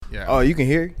Yeah. Oh, you can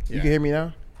hear? You Yeah. can hear me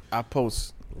now? I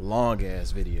post long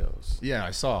ass videos. Yeah,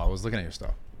 I saw. I was looking at your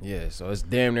stuff. Yeah, so it's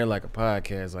damn near like a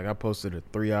podcast. Like I posted a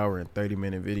 3 hour and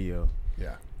 30-minute video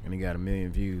Yeah. and it got 1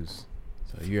 million views.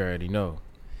 So you already know.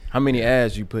 How many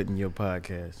ads you put in your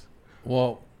podcast?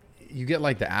 Well, you get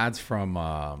like the ads from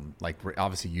like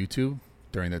obviously YouTube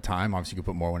during the time. Obviously, you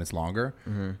can put more when it's longer.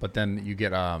 Mm-hmm. But then you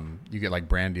get like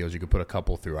brand deals. You could put a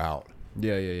couple throughout,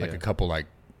 Yeah, yeah, yeah. like a couple like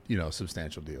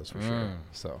substantial deals for sure.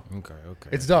 So Okay.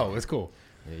 it's dope. It's cool.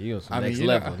 Yeah, you on some I mean, next you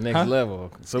know- level. Next huh?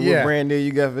 level. So Yeah. what brand deal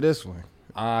you got for this one?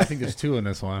 I think there's 2 in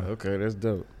this one. Okay, that's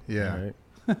dope. Yeah, All right.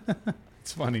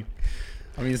 it's funny.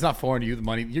 I mean, it's not foreign to you. The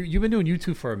money you've been doing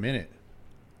YouTube for a minute.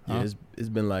 Yeah, Huh? it's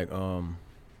been like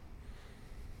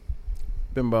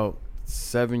been about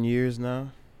 7 years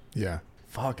now. Yeah.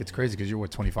 Fuck, it's crazy because you're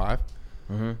what 25.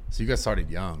 Mm-hmm. So you guys started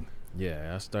young.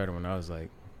 Yeah, I started when I was like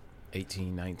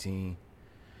 18, 19,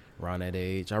 around that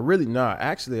age.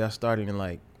 Actually, I started in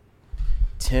like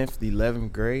 10th,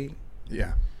 11th grade.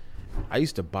 Yeah. I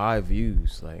used to buy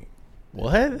views. Like,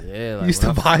 What? yeah, like You used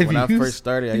to buy views. when I first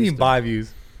started, You mean buy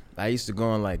views? I used to go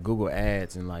on like Google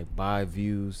Ads and like buy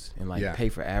views and like Yeah. pay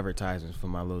for advertisements for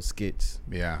my little skits.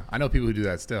 Yeah, I know people who do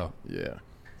that still. Yeah.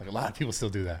 Like a lot of people still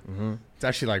do that. Mm-hmm. It's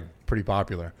actually like pretty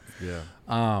popular.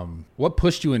 Yeah. What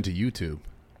pushed you into YouTube?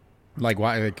 Like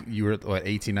why? Like you were what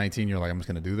 18, 19? You're like, I'm just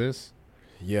gonna do this.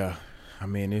 Yeah. I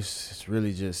mean, it's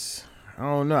really just, I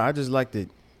don't know. I just liked it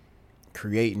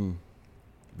creating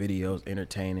videos,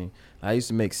 entertaining. I used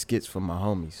to make skits for my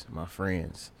homies, my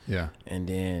friends. Yeah. And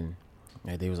then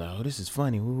like, they was like, oh, this is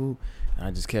funny. Woo. And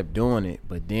I just kept doing it.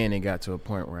 But then it got to a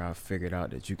point where I figured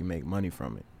out that you can make money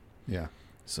from it. Yeah.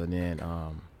 So then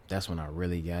that's when I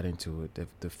really got into it.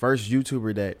 The first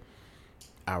YouTuber that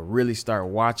I really started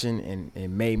watching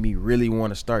and made me really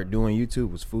want to start doing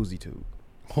YouTube was FouseyTube.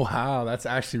 Wow, that's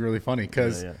actually really funny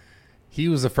because Yeah. he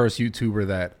was the first YouTuber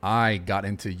that I got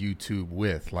into YouTube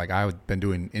with. Like I had been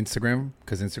doing Instagram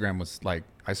because Instagram was like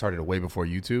I started it way before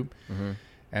YouTube, Mm-hmm.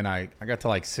 and I got to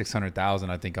like 600,000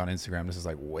 I think on Instagram. This is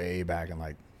like way back in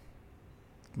like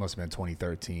must have been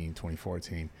 2013,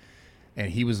 2014. And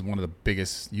he was one of the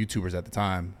biggest YouTubers at the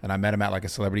time. And I met him at like a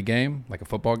celebrity game, like a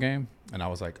football game. And I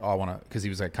was like, oh, I want to, because he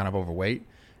was like kind of overweight.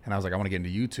 And I was like, I want to get into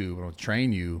YouTube and I'll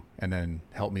train you and then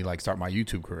help me like start my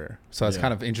YouTube career. So it's Yeah.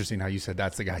 kind of interesting how you said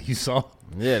that's the guy you saw.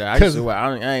 Yeah, I used to watch,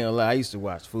 I ain't gonna lie, I used to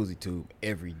watch FouseyTube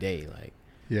every day. Like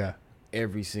Yeah.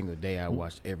 every single day I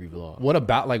watched every vlog. What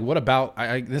about,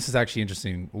 this is actually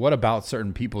interesting. What about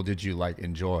certain people did you like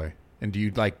enjoy? And do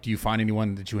you find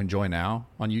anyone that you enjoy now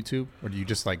on YouTube? Or do you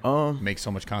just like make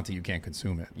so much content you can't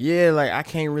consume it? Yeah, like I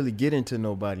can't really get into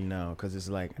nobody now because it's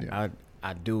like Yeah.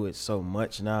 I do it so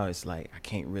much now. It's like I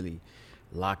can't really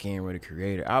lock in with a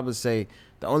creator. I would say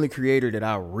the only creator that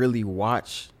I really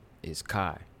watch is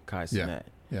Kai Cenat.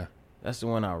 Yeah. That's the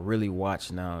one I really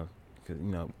watch now because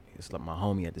it's like my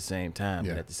homie at the same time.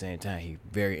 Yeah. But at the same time, he's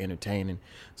very entertaining.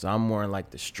 So I'm more in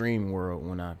like the stream world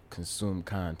when I consume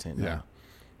content now Yeah.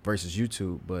 versus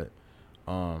YouTube. But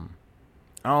I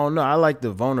don't know. I like the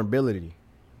vulnerability.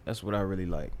 That's what I really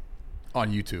like.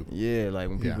 On YouTube. Yeah, like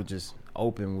when Yeah. people just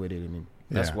open with it, and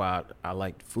that's Yeah. why I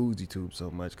liked FouseyTube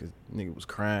so much because nigga was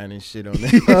crying and shit on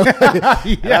there. And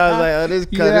I was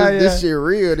like, oh, this shit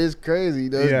real, this crazy.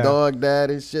 This Yeah. dog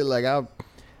died and shit. Like I,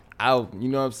 you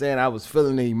know what I'm saying? I was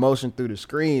feeling the emotion through the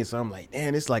screen, so I'm like,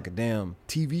 damn, it's like a damn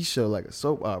TV show, like a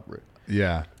soap opera.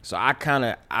 Yeah. So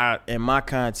in my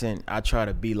content, I try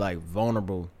to be like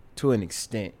vulnerable to an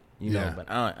extent, Yeah. but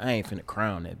I ain't finna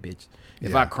crown that bitch.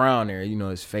 If Yeah. I crown her,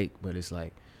 it's fake, but it's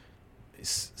like,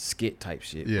 it's skit type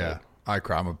shit. Yeah. Like, I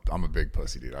cry. I'm a big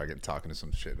pussy dude. I get talking to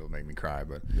some shit that'll make me cry.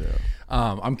 But yeah.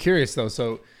 I'm curious though.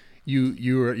 So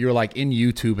you're like in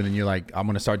YouTube and then you're like, I'm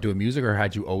gonna start doing music, or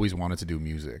had you always wanted to do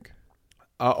music?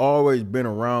 I always been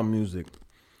around music,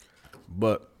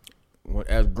 but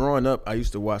as growing up, I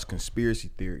used to watch conspiracy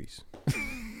theories.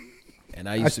 And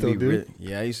I used to still be do.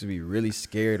 I used to be really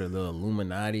scared of the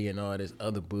Illuminati and all this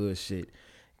other bullshit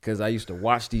because I used to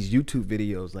watch these YouTube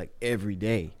videos like every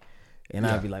day. And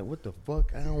Yeah. I'd be like, what the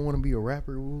fuck? I don't want to be a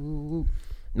rapper. Woo, woo, woo.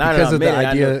 Not Because that I of the meant it,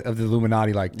 I idea know- of the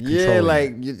Illuminati, like yeah, controlling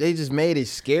like it. they just made it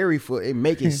scary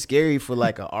make it scary for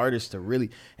like an artist to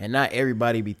really, and not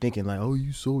everybody be thinking like, oh,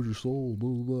 you sold your soul, blah,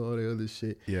 blah, blah, all that other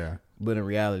shit. Yeah. But in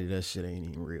reality, that shit ain't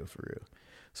even real for real.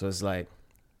 So it's like,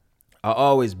 I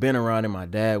always been around it. My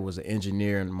dad was an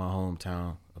engineer in my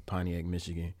hometown of Pontiac,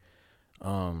 Michigan.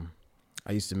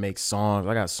 I used to make songs.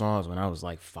 I got songs when I was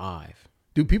like 5.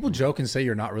 Do people joke and say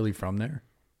you're not really from there?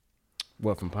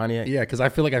 What, from Pontiac? Yeah, because I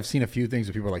feel like I've seen a few things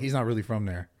where people are like, he's not really from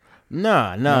there.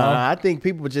 Nah. I think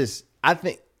people I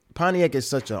think Pontiac is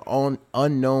such an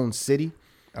unknown city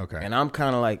Okay. And I'm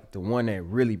kind of like the one that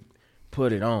really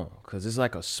put it on because it's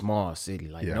like a small city.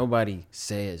 Like nobody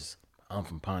says I'm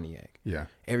from Pontiac. Yeah.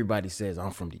 Everybody says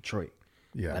I'm from Detroit.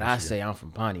 Yeah. But I say I'm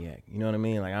from Pontiac. You know what I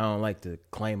mean? Like I don't like to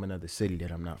claim another city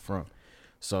that I'm not from.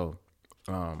 So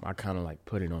I kind of like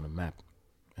put it on the map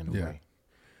in a way.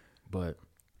 But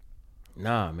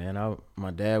nah, man,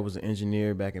 my dad was an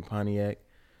engineer back in Pontiac.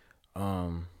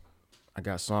 I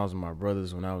got songs with my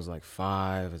brothers when I was like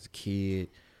 5 as a kid.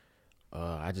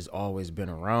 I just always been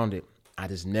around it. I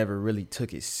just never really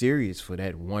took it serious for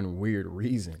that one weird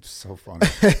reason. So funny.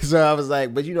 So I was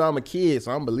like, but I'm a kid,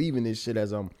 so I'm believing this shit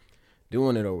as I'm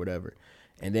doing it or whatever.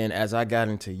 And then as I got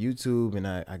into YouTube and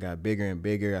I got bigger and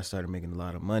bigger, I started making a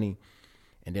lot of money.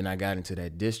 And then I got into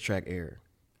that diss track era.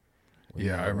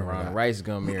 Yeah, I remember Ron that. Rice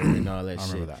Gum era and all that shit.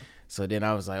 I remember that. So then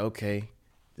I was like, okay,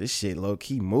 this shit low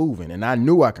key moving. And I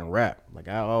knew I can rap. Like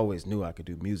I always knew I could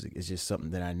do music. It's just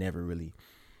something that I never really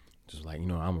just like, I'm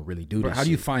gonna really do this. How do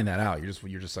you shit. find that out?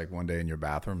 You're just like one day in your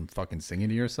bathroom fucking singing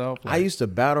to yourself? I used to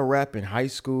battle rap in high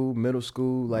school, middle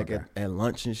school, like Okay. at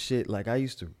lunch and shit. Like I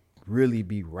used to really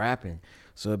be rapping.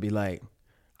 So it'd be like,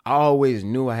 I always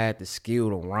knew I had the skill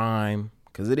to rhyme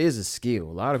because it is a skill.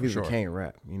 A lot of people Sure. can't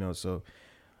rap, so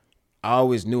I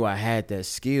always knew I had that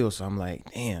skill. So I'm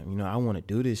like, damn, I want to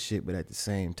do this shit. But at the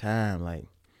same time, like,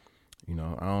 I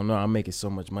don't know. I'm making so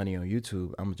much money on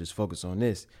YouTube. I'm going to just focus on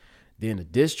this. Then the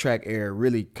diss track era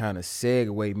really kind of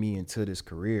segued me into this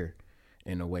career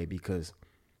in a way because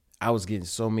I was getting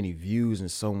so many views and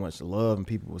so much love and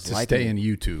people was to liking stay it. in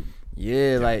YouTube.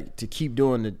 Yeah, like to keep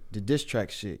doing the diss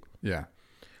track shit. Yeah.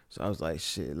 So I was like,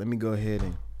 shit, let me go ahead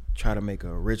and try to make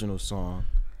an original song,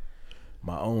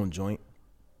 my own joint.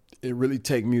 It really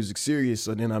take music serious.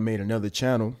 So then I made another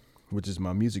channel, which is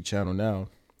my music channel now.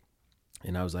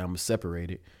 And I was like, I'm going to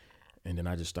separate it. And then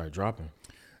I just started dropping.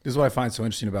 This is what I find so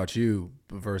interesting about you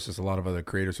versus a lot of other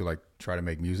creators who like try to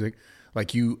make music.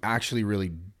 Like you actually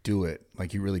really do it.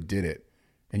 Like you really did it.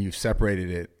 And you've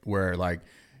separated it where like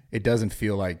it doesn't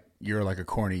feel like you're like a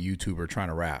corny YouTuber trying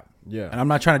to rap. Yeah. And I'm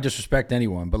not trying to disrespect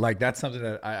anyone, but like that's something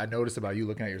that I noticed about you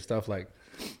looking at your stuff. Like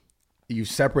you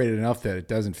separated enough that it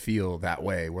doesn't feel that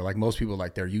way. Where like most people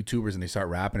like they're YouTubers and they start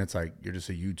rapping. It's like you're just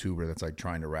a YouTuber that's like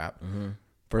trying to rap. Mm-hmm.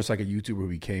 Versus like a YouTuber who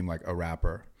became like a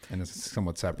rapper and it's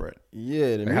somewhat separate.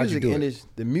 Yeah, the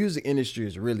Like, music industry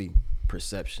is really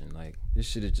perception. Like this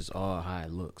shit is just all how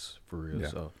it looks for real. Yeah.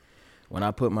 So when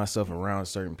I put myself around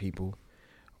certain people,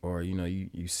 or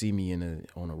you see me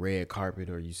on a red carpet,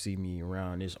 or you see me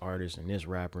around this artist and this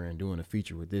rapper and doing a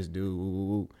feature with this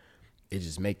dude, it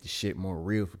just make the shit more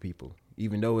real for people.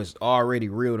 Even though it's already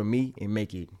real to me, it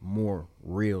make it more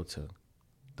real to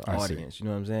the audience. You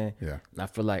know what I'm saying? Yeah. And I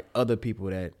feel like other people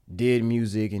that did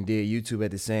music and did YouTube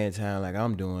at the same time, like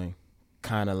I'm doing,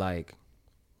 kind of like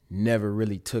never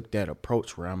really took that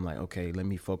approach where I'm like, okay, let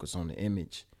me focus on the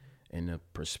image and the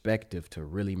perspective to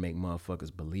really make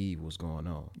motherfuckers believe what's going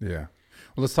on. Yeah.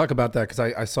 Well, let's talk about that because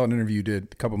I saw an interview you did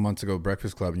a couple months ago,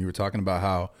 Breakfast Club, and you were talking about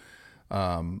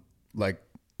how like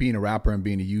being a rapper and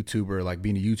being a YouTuber, like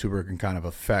being a YouTuber can kind of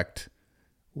affect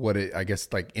what it, I guess,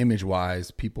 like image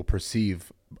wise, people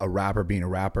perceive a rapper being a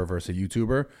rapper versus a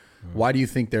YouTuber. Mm-hmm. Why do you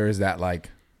think there is that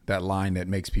like that line that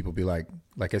makes people be like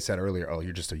I said earlier, oh,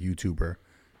 you're just a YouTuber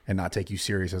and not take you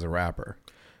serious as a rapper?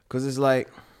 Because it's like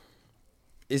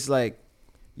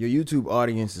your YouTube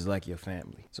audience is like your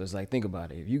family. So it's like, think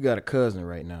about it. If you got a cousin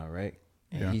right now, right?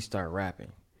 And he start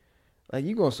rapping, like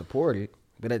you gonna support it.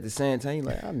 But at the same time, you're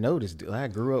like, I know this dude. I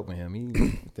grew up with him.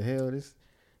 What the hell? This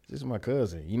is my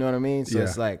cousin. You know what I mean? So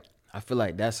it's like, I feel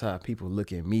like that's how people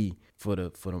look at me. For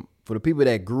the people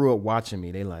that grew up watching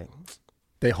me, they like,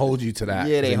 they hold you to that.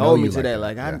 Yeah, they hold me to that.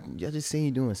 Like I just seen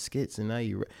you doing skits, and now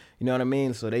you know what I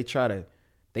mean. So they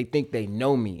think they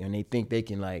know me, and they think they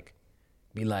can like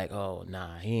be like, oh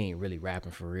nah, he ain't really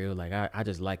rapping for real. Like I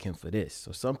just like him for this.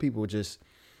 So some people just.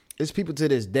 There's people to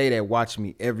this day that watch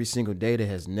me every single day that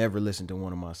has never listened to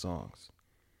one of my songs.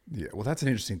 Yeah, well, that's an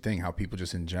interesting thing. How people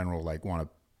just in general like want to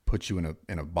put you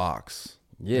in a box.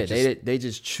 Yeah, they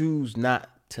just choose not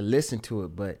to listen to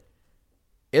it. But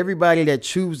everybody that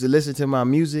choose to listen to my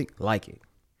music like it.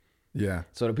 Yeah.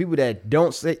 So the people that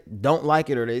don't like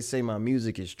it, or they say my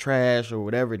music is trash or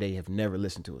whatever, they have never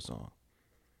listened to a song.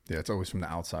 Yeah, it's always from the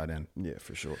outside in. Yeah,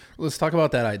 for sure. Let's talk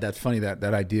about that. That's funny, that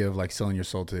idea of like selling your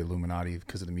soul to the Illuminati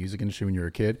because of the music industry when you were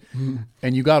a kid. Mm-hmm.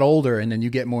 And you got older and then you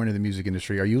get more into the music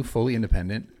industry. Are you fully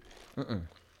independent?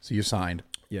 So you're signed?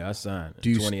 Yeah, I signed in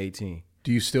 2018.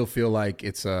 Do you still feel like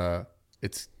it's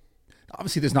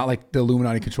obviously there's not like the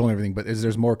Illuminati controlling everything, but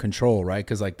there's more control, right?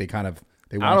 Because like they want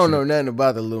I don't know nothing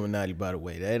about the Illuminati, by the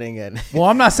way. That ain't got. Well,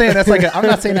 I'm not saying that's I'm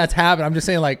not saying that's happening. I'm just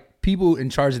saying like people in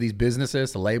charge of these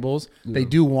businesses, the labels, they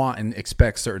do want and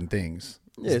expect certain things.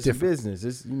 Yeah, it's a business.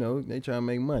 It's, you know, they try to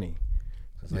make money.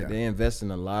 It's like they invest in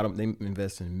they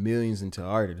invest in millions into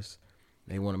artists.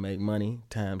 They want to make money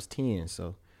times 10.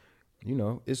 So, you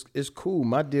know, it's cool.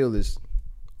 My deal is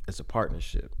it's a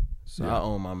partnership. So I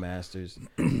own my masters.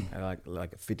 I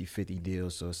like a 50-50 deal.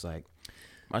 So it's like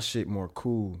my shit more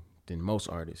cool than most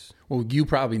artists. Well, you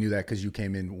probably knew that because you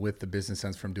came in with the business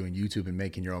sense from doing YouTube and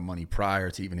making your own money prior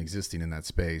to even existing in that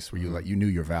space where you knew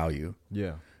your value.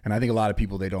 Yeah. And I think a lot of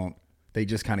people, they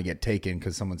just kind of get taken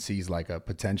because someone sees like a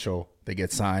potential, they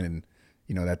get signed and,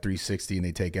 you know, that 360 and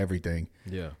they take everything.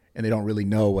 Yeah. And they don't really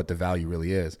know what the value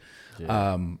really is.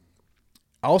 Yeah.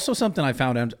 Also, something I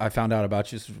found out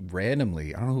about you just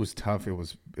randomly. I don't know who was tough. It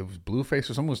was Blueface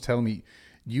or someone was telling me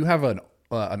you have an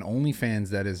OnlyFans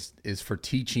that is for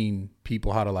teaching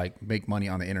people how to like make money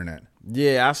on the internet.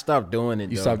 Yeah, I stopped doing it.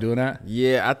 You stopped doing that?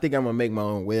 Yeah, I think I'm gonna make my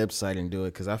own website and do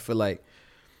it because I feel like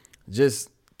just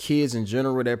kids in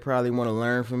general that probably want to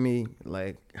learn from me,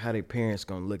 like how their parents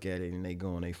gonna look at it and they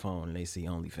go on their phone and they see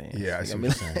OnlyFans. Yeah, I see what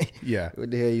you're saying. Like, yeah. What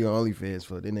the hell you on OnlyFans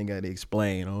for? Then they got to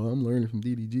explain. Oh, I'm learning from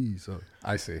DDG. So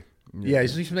I see. Yeah,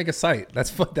 you should make a site. That's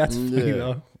funny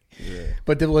though. Yeah.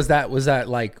 But was that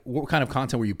like what kind of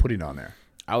content were you putting on there?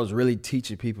 I was really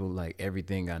teaching people like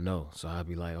everything I know. So I'd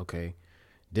be like, okay,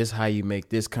 this how you make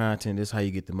this content. This how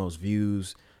you get the most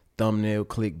views, thumbnail,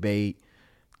 clickbait,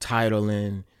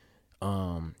 titling.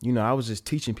 You know, I was just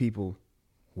teaching people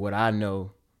what I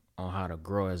know on how to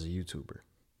grow as a YouTuber.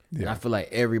 Yeah. And I feel like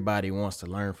everybody wants to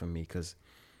learn from me because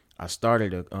I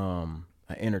started an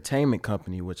entertainment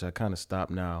company, which I kind of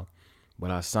stopped now,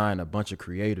 but I signed a bunch of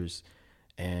creators,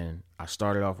 and I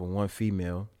started off with one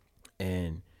female,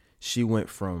 and she went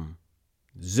from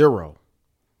 0,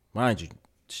 mind you,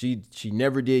 she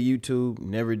never did YouTube,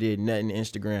 never did nothing,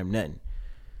 Instagram, nothing.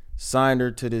 Signed her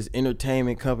to this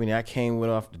entertainment company I came with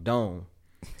off the dome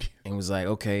and was like,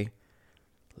 okay,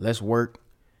 let's work.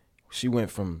 She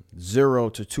went from 0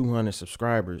 to 200,000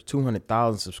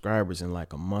 subscribers in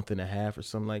like a month and a half or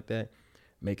something like that,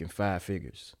 making 5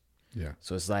 figures. Yeah.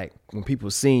 So it's like when people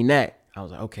seen that, I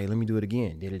was like, okay, let me do it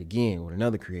again. Did it again with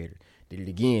another creator. Did it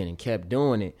again and kept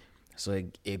doing it. So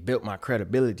it built my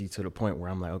credibility to the point where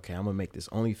I'm like, okay, I'm going to make this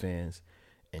OnlyFans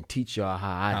and teach y'all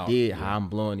how I'm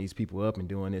blowing these people up and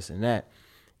doing this and that.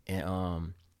 And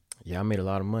I made a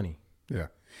lot of money. Yeah.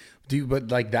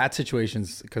 But like that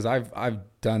situations, because I've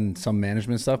done some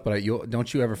management stuff, but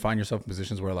don't you ever find yourself in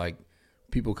positions where like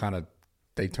people kind of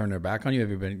they turn their back on you? Have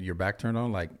you been your back turned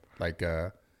on? Like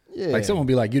someone will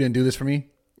be like, you didn't do this for me?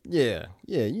 Yeah.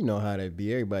 You know how that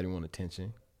be. Everybody want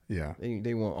attention. Yeah.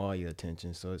 They want all your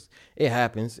attention. So it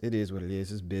happens. It is what it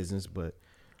is. It's business, but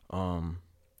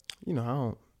you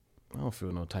know, I don't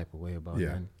feel no type of way about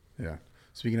it. Yeah.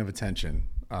 Speaking of attention,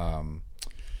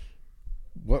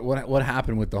 what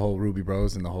happened with the whole Ruby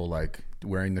Bros and the whole like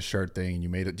wearing the shirt thing? And you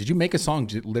made it. Did you make a song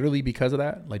literally because of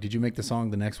that? Like, did you make the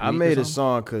song the next week? I made a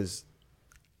song because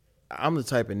I'm the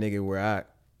type of nigga where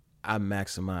I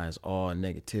maximize all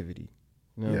negativity.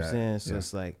 You know what I'm saying? So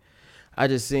it's like I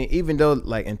just seen, even though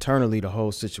like internally the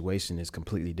whole situation is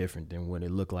completely different than what it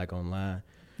looked like online.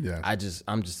 Yeah.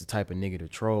 I'm just the type of nigga to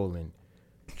troll and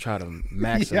try to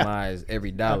maximize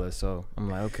every dollar. So I'm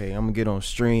like, okay, I'm gonna get on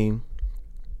stream,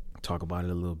 talk about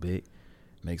it a little bit,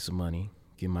 make some money,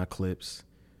 get my clips.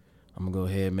 I'm gonna go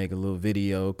ahead and make a little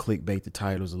video, clickbait the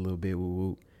titles a little bit,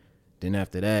 woo. Then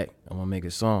after that, I'm gonna make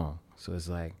a song. So it's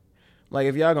like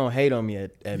if y'all gonna hate on me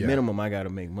at minimum, I gotta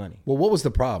make money. Well, what was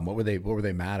the problem? What were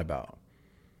they mad about?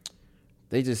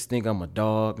 They just think I'm a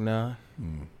dog now.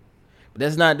 But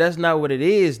that's not what it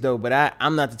is though. But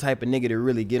I'm not the type of nigga to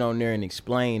really get on there and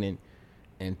explain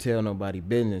and tell nobody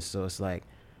business. So it's like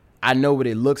I know what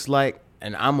it looks like,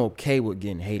 and I'm okay with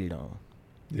getting hated on.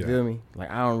 You feel me?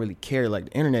 Like I don't really care. Like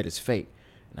the internet is fake,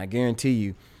 and I guarantee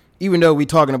you, even though we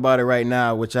talking about it right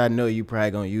now, which I know you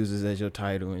probably gonna use this as your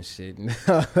title and shit.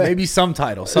 Maybe some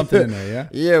title, something in there, yeah.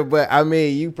 Yeah, but I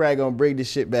mean, you probably gonna bring this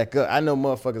shit back up. I know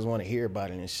motherfuckers want to hear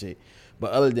about it and shit,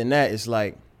 but other than that, it's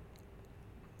like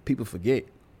people forget.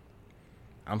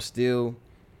 I'm still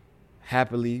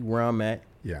happily where I'm at.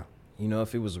 Yeah. You know,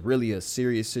 if it was really a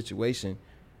serious situation,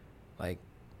 like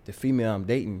the female I'm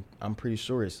dating, I'm pretty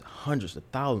sure it's hundreds of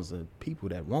thousands of people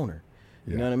that want her.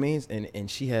 You know what I mean?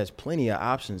 And she has plenty of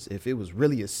options. If it was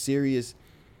really a serious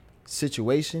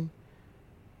situation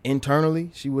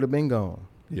internally, she would have been gone.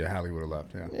 Yeah, Hallie would have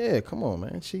left. Yeah. Yeah, come on,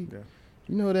 man. You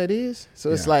know what that is? So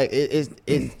it's like it's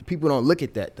people don't look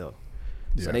at that though.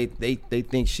 So they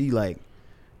think she like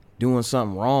doing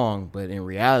something wrong, but in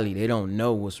reality they don't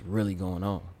know what's really going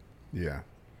on. Yeah.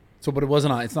 So, but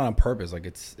it's not on purpose.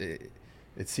 Like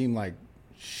it seemed like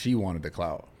she wanted the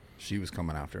clout. She was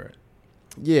coming after it.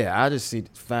 Yeah, I just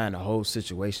find the whole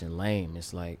situation lame.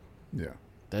 It's like, Yeah.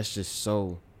 that's just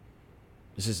so,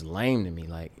 it's just lame to me.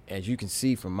 Like, as you can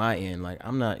see from my end, like,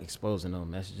 I'm not exposing no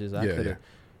messages. I could have,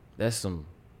 that's some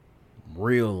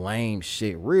real lame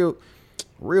shit. Real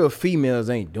females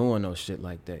ain't doing no shit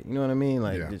like that. You know what I mean?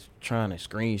 Like, just trying to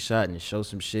screenshot and show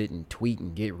some shit and tweet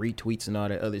and get retweets and all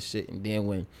that other shit. And then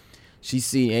when she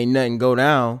see ain't nothing go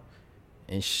down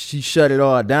and she shut it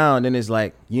all down, then it's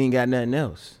like, you ain't got nothing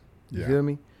else. You feel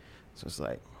me? So it's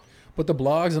like. But the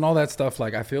blogs and all that stuff,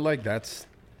 like, I feel like that's,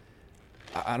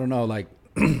 I don't know, like,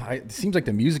 it seems like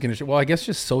the music industry, well, I guess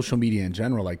just social media in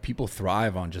general, like, people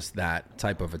thrive on just that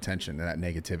type of attention and that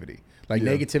negativity. Like,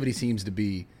 negativity seems to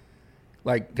be,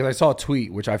 like, because I saw a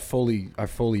tweet, which I fully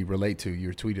relate to. You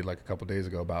tweeted, like, a couple days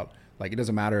ago about, like, it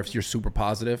doesn't matter if you're super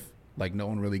positive, like, no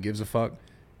one really gives a fuck.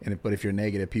 But if you're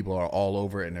negative, people are all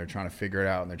over it and they're trying to figure it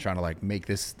out and they're trying to like make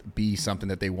this be something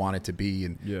that they want it to be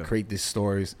and create these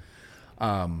stories.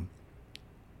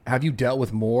 Have you dealt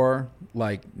with more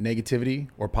like negativity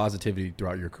or positivity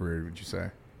throughout your career, would you say?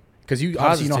 Because you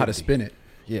obviously know how to spin it.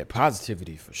 Yeah,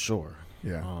 positivity for sure.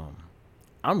 Yeah.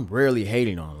 I'm rarely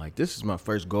hating on. Like, this is my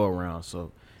first go around,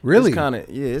 so really,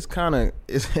 it's kind of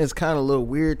a little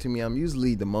weird to me. I'm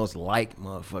usually the most liked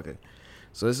motherfucker.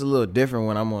 So it's a little different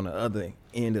when I'm on the other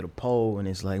end of the pole and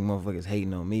it's like motherfuckers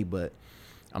hating on me, but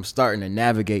I'm starting to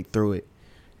navigate through it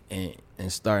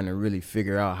and starting to really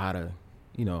figure out how to,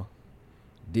 you know,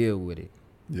 deal with it.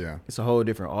 Yeah. It's a whole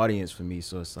different audience for me,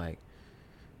 so it's like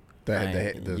the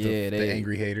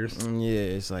angry haters. Yeah,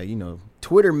 it's like, you know,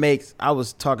 Twitter makes, I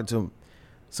was talking to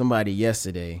somebody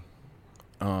yesterday,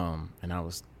 and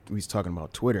we was talking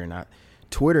about Twitter, and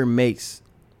Twitter makes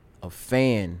a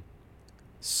fan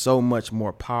so much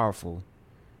more powerful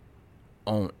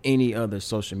on any other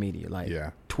social media. Like,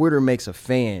 Twitter makes a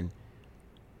fan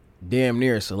damn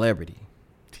near a celebrity.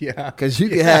 Yeah, because you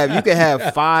can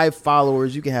have 5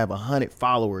 followers, you can have 100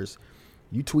 followers.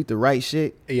 You tweet the right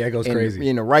shit, it goes crazy.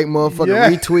 And the right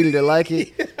motherfucker retweeted it like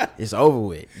it, it's over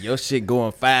with. Your shit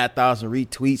going 5,000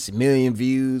 retweets, 1 million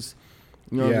views.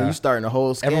 You know what I mean? You starting a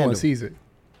whole scandal. Everyone sees it.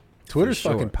 Twitter's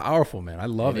fucking powerful, man. I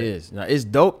love it. It is. Now, it's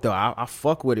dope though. I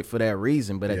fuck with it for that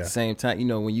reason. But at the same time, you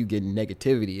know, when you get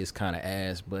negativity, it's kind of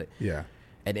ass. But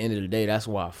at the end of the day, that's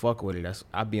why I fuck with it.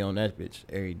 I be on that bitch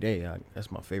every day.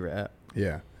 That's my favorite app.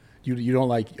 Yeah. You don't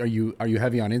like? Are you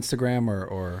heavy on Instagram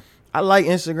or? I like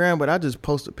Instagram, but I just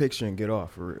post a picture and get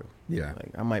off for real. Yeah.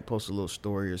 Like, I might post a little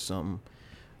story or something.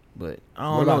 But I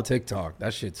don't know. What about TikTok?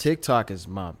 That shit's TikTok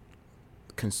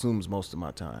consumes most of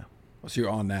my time. So you're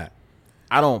on that.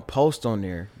 I don't post on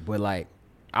there, but like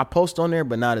I post on there,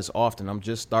 but not as often. I'm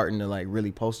just starting to like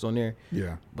really post on there.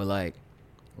 Yeah. But like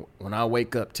when I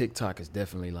wake up, TikTok is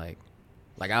definitely like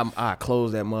I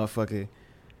close that motherfucker,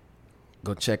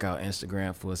 go check out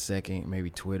Instagram for a second, maybe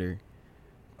Twitter,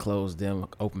 close them,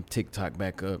 open TikTok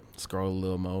back up, scroll a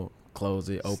little more, close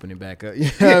it, open it back up. You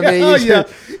know what I mean?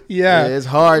 Yeah. It's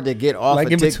hard to get off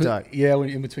like of TikTok. When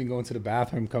in between going to the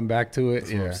bathroom, come back to it.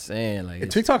 That's what I'm saying. Like,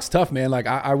 TikTok's tough, man. Like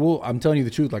I'm telling you the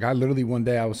truth. Like, I literally one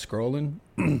day I was scrolling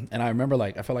and I remember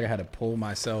like I felt like I had to pull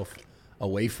myself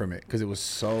away from it because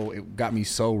it got me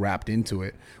so wrapped into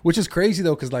it, which is crazy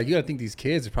though, because like you gotta think these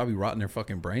kids are probably rotting their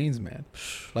fucking brains, man.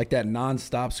 Like that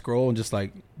nonstop scroll and just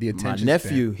like the attention. My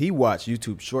nephew, he watched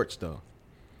YouTube Shorts though.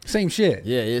 Same shit.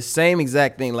 Yeah, it's same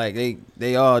exact thing. Like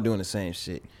they all doing the same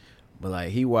shit, but like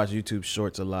he watched YouTube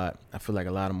Shorts a lot. I feel like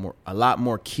a lot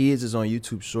more kids is on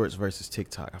YouTube Shorts versus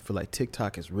TikTok. I feel like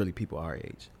TikTok is really people our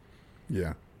age.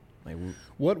 Yeah. Like,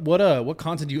 what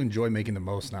content do you enjoy making the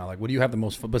most now? Like, what do you have the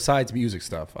most fun, besides music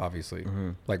stuff, obviously?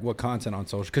 Mm-hmm. Like, what content on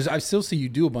social? Because I still see you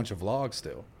do a bunch of vlogs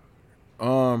still.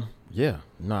 Yeah.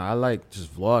 No, I like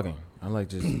just vlogging. I like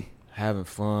just having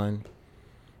fun,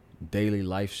 daily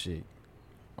life shit.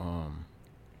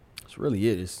 That's really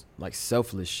it. It's like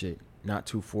selfless shit, not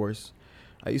too forced.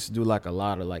 I used to do like a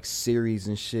lot of like series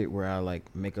and shit where I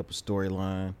like make up a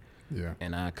storyline. Yeah.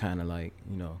 And I kind of like,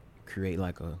 you know, create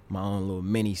like my own little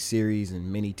mini series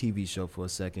and mini TV show for a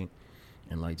second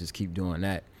and like just keep doing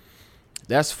that.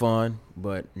 That's fun,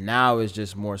 but now it's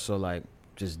just more so like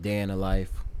just day in the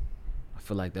life. I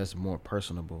feel like that's more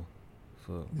personable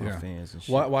for my fans and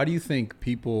shit. Why do you think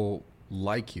people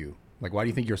like you? Like, why do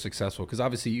you think you're successful? Because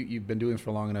obviously you've been doing this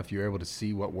for long enough. You're able to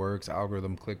see what works,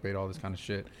 algorithm, clickbait, all this kind of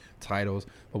shit, titles.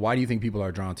 But why do you think people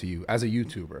are drawn to you as a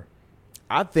YouTuber?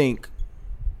 I think,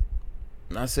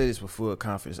 and I say this with full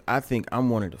confidence, I think I'm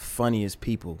one of the funniest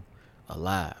people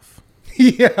alive.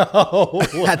 Yo,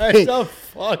 what the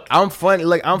fuck? I'm funny.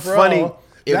 Like, I'm funny.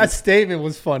 That statement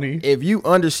was funny. If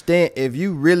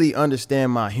you really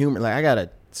understand my humor, like I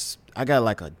got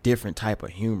like a different type of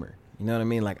humor. You know what I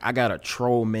mean? Like I got a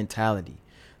troll mentality.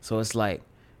 So it's like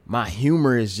my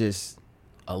humor is just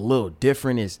a little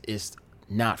different. It's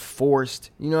not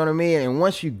forced. You know what I mean? And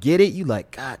once you get it, you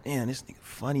like, God damn, this nigga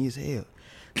funny as hell.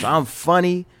 So I'm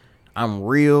funny, I'm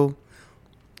real,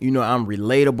 you know, I'm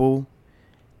relatable.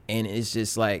 And it's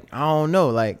just like, I don't know,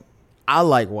 like I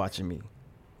like watching me.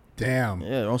 Damn.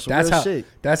 Yeah, on some that's real how, shit.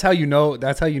 That's how you know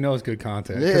it's good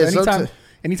content. Yeah, 'Cause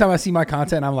anytime I see my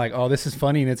content, I'm like, oh, this is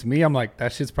funny and it's me. I'm like,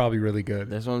 that shit's probably really good.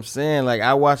 That's what I'm saying. Like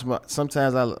I watch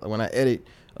sometimes when I edit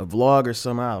a vlog or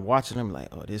something, I watch it, I'm like,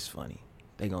 oh, this funny.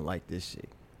 They gonna like this shit.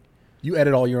 You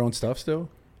edit all your own stuff still?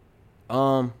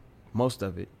 Most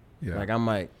of it. Yeah. Like I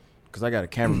might, cause I got a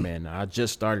cameraman now. I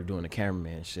just started doing the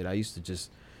cameraman shit. I used to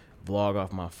just vlog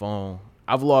off my phone.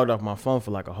 I vlogged off my phone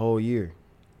for like a whole year.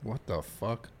 What the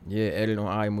fuck? Yeah, edit on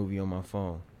iMovie on my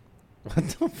phone. What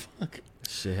the fuck?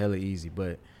 Shit hella easy.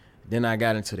 But then I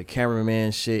got into the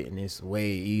cameraman shit and it's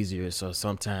way easier. So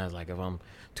sometimes like if I'm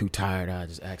too tired, I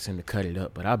just ask him to cut it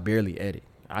up. But I barely edit.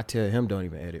 I tell him don't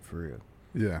even edit for real.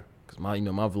 Yeah. Cause my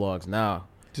vlogs now,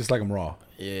 Just like I'm raw.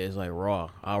 yeah, it's like raw,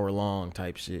 hour long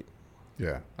type shit.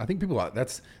 Yeah, I think people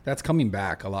that's coming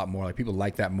back a lot more. Like people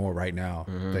like that more right now.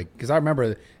 Mm-hmm. Like because I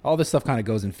remember all this stuff kind of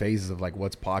goes in phases of like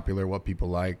what's popular, what people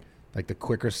like the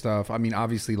quicker stuff. I mean,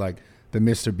 obviously like the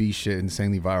Mr. Beast shit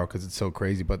insanely viral because it's so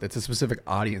crazy, but it's a specific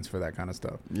audience for that kind of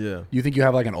stuff. Yeah. You think you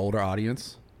have like an older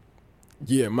audience?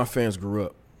 Yeah, my fans grew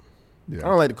up. Yeah. I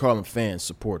don't like to call them fans,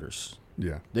 supporters.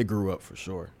 Yeah. They grew up for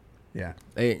sure. Yeah.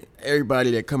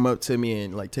 Everybody that come up to me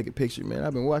and like take a picture, man,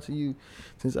 I've been watching you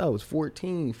since I was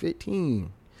 14,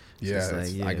 15. So Yeah, it's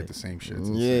like, I get the same shit.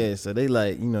 Yeah, so they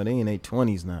like, you know, they in their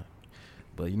 20s now.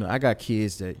 But, you know, I got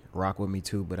kids that rock with me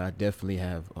too, but I definitely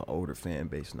have an older fan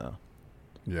base now.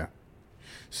 Yeah.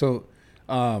 So,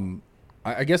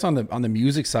 I guess on the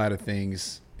music side of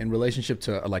things, in relationship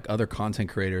to like other content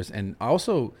creators, and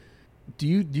also, do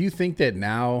you think that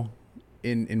now,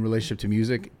 in relationship to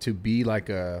music, to be like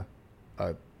I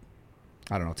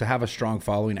don't know, to have a strong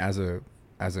following as a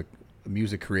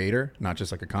music creator, not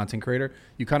just like a content creator,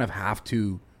 you kind of have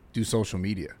to do social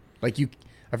media. Like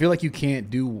I feel like you can't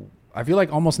do. I feel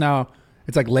like almost now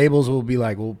it's like labels will be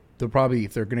like, well, they'll probably,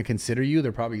 if they're going to consider you,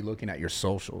 they're probably looking at your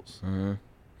socials. Mm-hmm.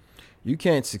 You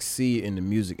can't succeed in the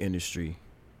music industry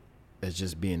as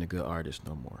just being a good artist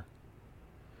no more,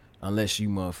 unless you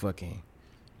motherfucking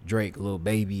Drake, Lil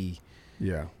Baby.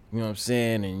 Yeah. You know what I'm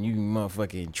saying? And you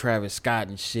motherfucking Travis Scott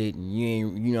and shit, and you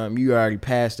ain't, you know, you already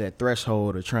passed that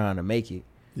threshold of trying to make it.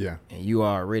 Yeah. And you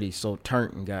already so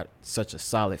turned and got such a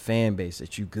solid fan base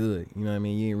that you good. You know what I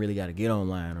mean? You ain't really got to get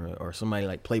online or somebody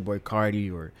like Playboy Cardi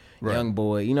or Right. Young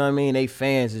Boy. You know what I mean? They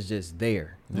fans is just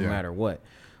there no Yeah. matter what.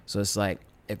 So it's like,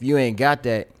 if you ain't got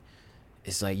that,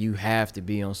 it's like you have to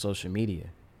be on social media.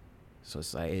 So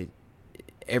it's like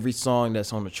every song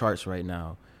that's on the charts right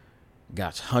now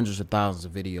got hundreds of thousands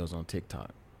of videos on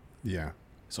TikTok. Yeah.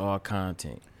 It's all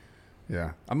content.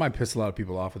 Yeah. I might piss a lot of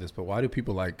people off with this, but why do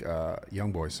people like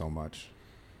YoungBoy so much?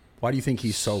 Why do you think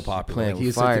he's so popular? Playing Like with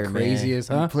he's fire, like the craziest,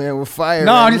 man. huh? You playing with fire.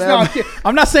 No, right I'm now. just not.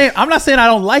 I'm not saying I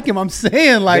don't like him. I'm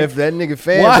saying like if that nigga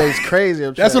fan why- base crazy.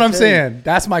 That's what I'm trying to tell you. saying.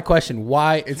 That's my question.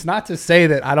 Why? It's not to say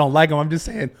that I don't like him. I'm just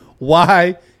saying,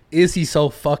 why is he so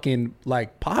fucking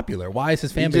like popular? Why is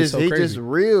his fan base so He crazy? just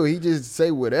real. He just say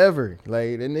whatever.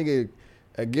 Like that nigga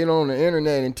get on the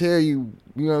internet and tell you,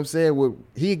 you know what I'm saying? What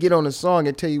he get on the song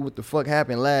and tell you what the fuck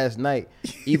happened last night,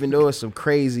 even though it's some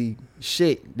crazy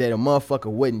shit that a motherfucker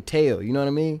wouldn't tell. You know what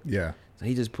I mean? Yeah. So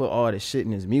he just put all this shit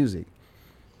in his music.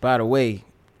 By the way,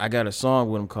 I got a song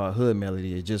with him called Hood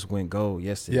Melody. It just went gold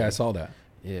yesterday. Yeah, I saw that.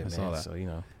 Yeah, I man. saw that. So you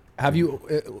know, Have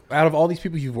you, out of all these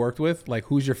people you've worked with, like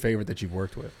who's your favorite that you've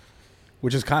worked with?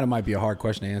 Which is kind of might be a hard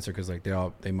question to answer because like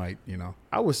they might, you know.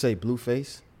 I would say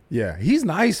Blueface. Yeah, he's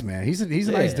nice, man. He's a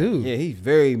nice dude. Yeah, he's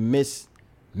very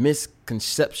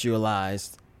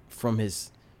misconceptualized from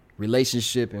his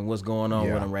relationship and what's going on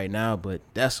Yeah. with him right now. But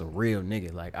that's a real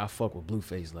nigga. Like I fuck with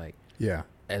Blueface like Yeah.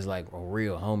 as like a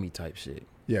real homie type shit.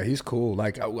 Yeah, he's cool.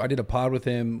 Like I did a pod with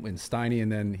him in Steiny,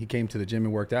 and then he came to the gym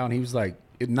and worked out, and he was like,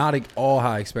 not at all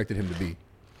how I expected him to be.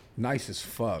 Nice as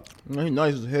fuck. He's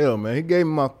nice as hell, man. He gave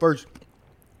me my first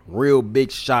real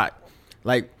big shot.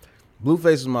 Like Blueface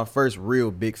was my first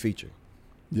real big feature.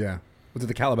 Yeah. Was it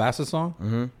the Calabasas song?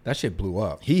 Mm-hmm. That shit blew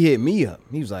up. He hit me up.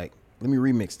 He was like, "Let me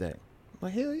remix that." I'm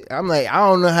like, hell yeah. I'm like, I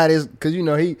don't know how this, cause you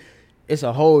know it's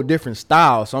a whole different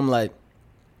style. So I'm like,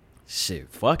 shit,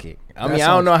 fuck it. I That mean, I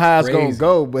don't know sounds how it's gonna crazy.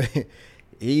 go, but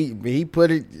he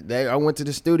put it. I went to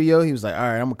the studio. He was like, all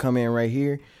right, I'm gonna come in right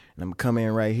here, and I'm gonna come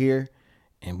in right here,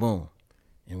 and boom,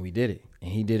 and we did it.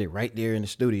 And he did it right there in the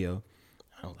studio.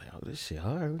 I was like, oh, this shit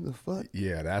hard. What the fuck?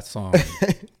 Yeah, that song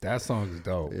is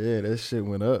dope. Yeah, that shit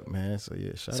went up, man. So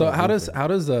yeah. So how does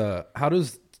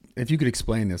if you could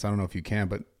explain this, I don't know if you can,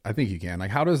 but I think you can. Like,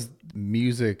 how does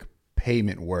music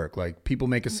payment work? Like, people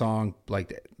make a song,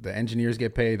 like the engineers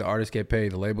get paid, the artists get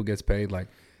paid, the label gets paid. Like,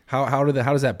 how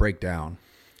does that break down?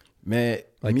 Man,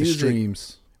 Like music, the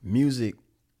streams. Music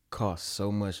costs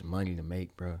so much money to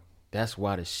make, bro. That's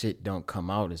why the shit don't come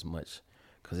out as much.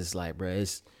 Cause it's like, bro,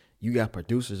 you got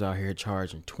producers out here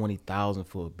charging $20,000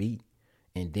 for a beat,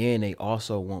 and then they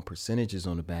also want percentages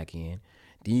on the back end.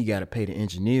 Then you got to pay the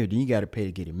engineer. Then you got to pay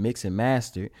to get it mixed and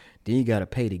mastered. Then you got to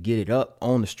pay to get it up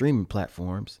on the streaming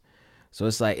platforms. So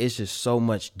it's like, it's just so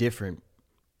much different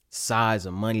sides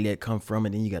of money that come from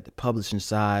it. Then you got the publishing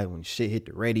side when shit hit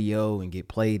the radio and get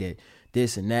played at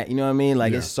this and that. You know what I mean?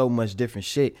 Like, it's so much different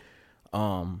shit.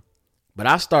 But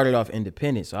I started off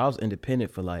independent. So I was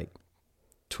independent for like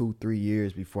 2-3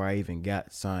 years before I even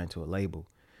got signed to a label.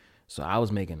 So I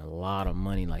was making a lot of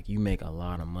money. Like, you make a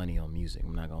lot of money on music.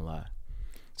 I'm not gonna lie.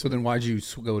 So then why'd you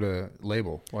go to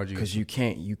label? Because you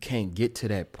can't get to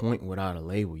that point without a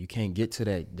label. You can't get to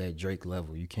that Drake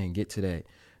level. You can't get to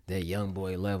that young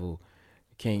boy level.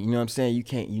 You know what I'm saying?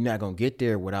 You're not gonna get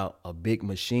there without a big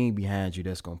machine behind you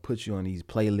that's gonna put you on these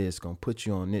playlists, gonna put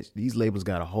you on this. These labels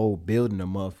got a whole building of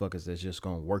motherfuckers that's just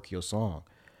gonna work your song.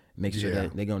 Make sure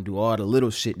that they're gonna do all the little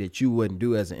shit that you wouldn't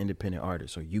do as an independent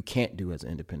artist, or you can't do as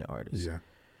an independent artist. Yeah.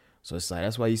 So it's like,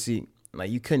 that's why you see,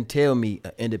 like, you couldn't tell me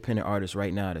an independent artist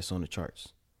right now that's on the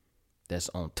charts, that's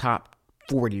on top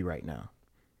 40 right now.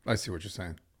 I see what you're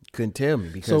saying. Couldn't tell me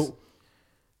because. So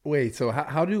wait, so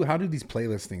how do these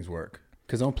playlist things work?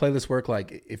 Because don't playlists work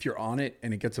like if you're on it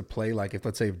and it gets a play? Like, if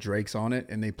let's say if Drake's on it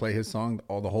and they play his song,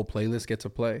 the whole playlist gets a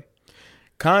play.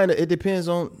 Kind of, it depends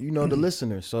on the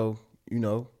listener. So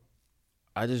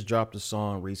I just dropped a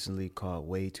song recently called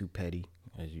 "Way Too Petty,"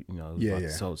 as about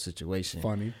this whole situation.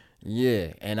 Funny.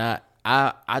 Yeah, and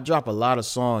I drop a lot of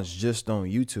songs just on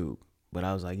YouTube, but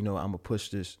I was like, I'm gonna push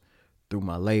this through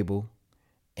my label,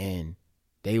 and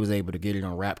they was able to get it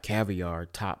on Rap Caviar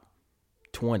top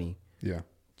 20. Yeah.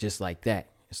 Just like that.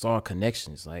 It's all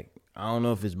connections. Like, I don't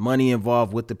know if it's money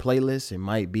involved with the playlist. It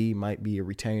might be a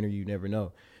retainer. You never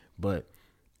know. But,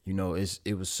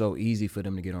 it was so easy for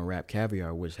them to get on Rap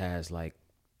Caviar, which has like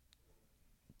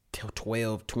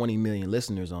 12, 20 million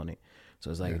listeners on it. So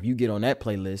it's like, if you get on that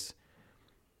playlist,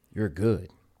 you're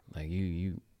good. Like,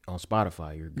 you on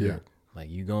Spotify, you're good. Yeah. Like,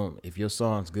 if your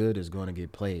song's good, it's going to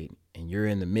get played. And you're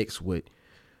in the mix with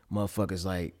motherfuckers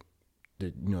like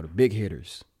the big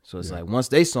hitters. So it's like, once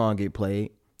they song get played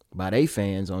by they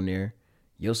fans on there,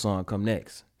 your song come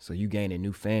next. So you gaining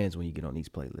new fans when you get on these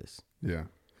playlists. Yeah.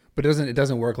 But it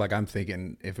doesn't work like I'm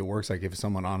thinking. If it works like if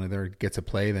someone on there gets a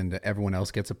play, then everyone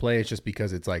else gets a play. It's just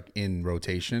because it's like in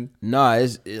rotation. Nah,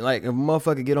 it's like if a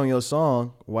motherfucker get on your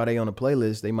song while they on the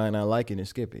playlist, they might not like it and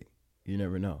skip it. You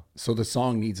never know. So the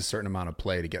song needs a certain amount of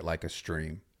play to get like a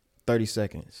stream. 30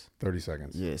 seconds. 30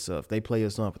 seconds. Yeah, so if they play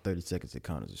your song for 30 seconds, it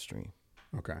counts as a stream.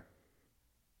 Okay.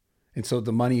 And so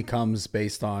the money comes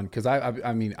based on, because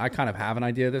I mean, I kind of have an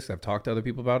idea of this. I've talked to other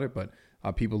people about it, but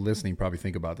people listening probably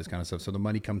think about this kind of stuff. So the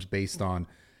money comes based on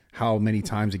how many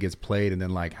times it gets played and then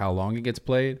like how long it gets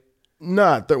played?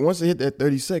 Nah, once it hit that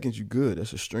 30 seconds, you good.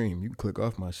 That's a stream. You can click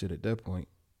off my shit at that point.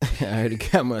 I already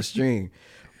got my stream.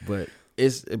 But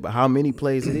it's how many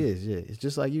plays it is. Yeah, it's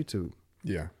just like YouTube.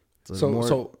 Yeah.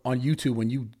 So on YouTube, when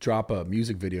you drop a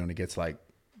music video and it gets like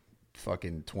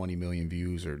fucking 20 million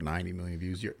views or 90 million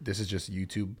views, this is just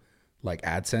YouTube like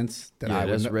AdSense?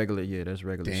 That's regular. Yeah, that's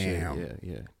regular. Damn. Shit.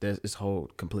 Yeah. It's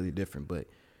whole completely different. But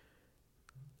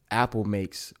Apple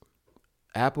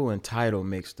and Tidal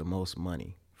makes the most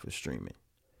money for streaming.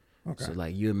 Okay. So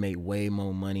like you'll make way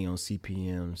more money on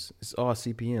CPMs. It's all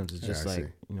CPMs. It's just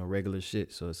regular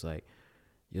shit. So it's like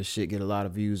your shit get a lot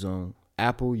of views on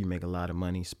Apple, you make a lot of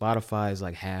money. Spotify is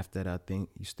like half that, I think.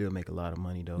 You still make a lot of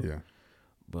money though. Yeah.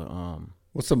 But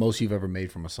what's the most you've ever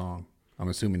made from a song? I'm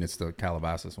assuming it's the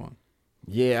Calabasas one.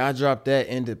 Yeah, I dropped that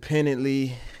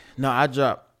independently. No, I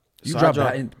dropped. You dropped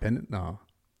that independent? No.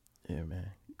 Yeah, man.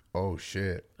 Oh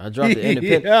shit. I dropped it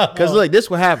independent. Because look, this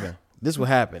will happen.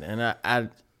 And I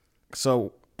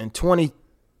so in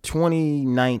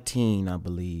 2019, I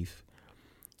believe,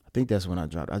 I think that's when I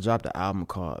dropped an album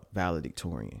called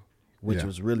Valedictorian, which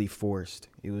was really forced.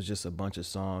 It was just a bunch of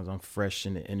songs. I'm fresh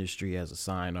in the industry as a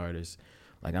sign artist.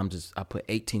 Like I put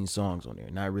 18 songs on there,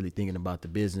 not really thinking about the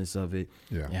business of it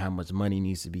and how much money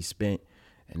needs to be spent.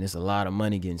 And there's a lot of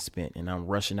money getting spent. And I'm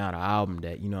rushing out an album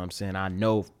that, you know what I'm saying, I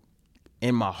know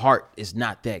in my heart it's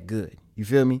not that good. You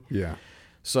feel me? Yeah.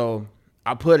 So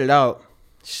I put it out.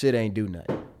 Shit ain't do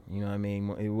nothing. You know what I mean?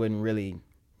 It wasn't really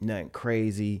nothing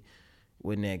crazy.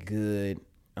 Wasn't that good.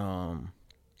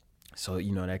 So,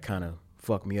 you know, that kind of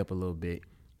fucked me up a little bit.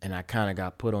 And I kind of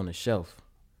got put on the shelf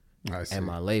at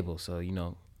my label. So, you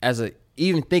know,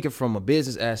 even thinking from a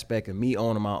business aspect of me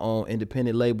owning my own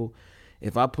independent label,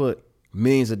 if I put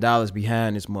millions of dollars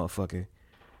behind this motherfucker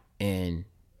and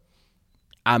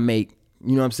I make,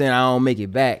 you know what I'm saying, I don't make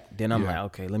it back, then I'm like,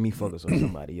 okay, let me focus on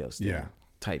somebody else.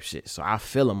 Type shit. So I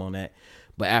feel them on that.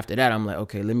 But after that, I'm like,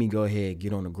 okay, let me go ahead,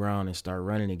 get on the ground and start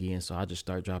running again. So I just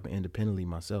start dropping independently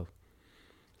myself.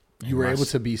 You were able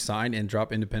to be signed and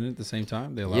drop independent at the same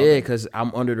time? They allowed Yeah, because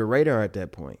I'm under the radar at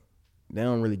that point. They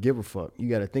don't really give a fuck. You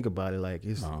got to think about it like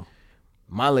it's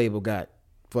my label got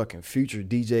fucking Future,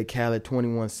 DJ Khaled,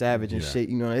 21 Savage and shit.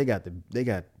 You know, they got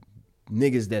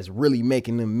niggas that's really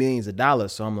making them millions of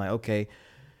dollars. So I'm like, okay,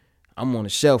 I'm on the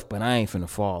shelf, but I ain't finna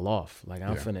fall off. Like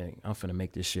I'm finna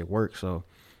make this shit work. So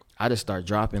I just start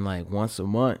dropping like once a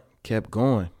month, kept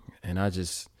going, and I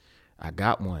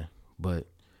got one. But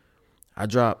I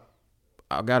got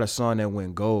a song that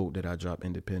went gold that I dropped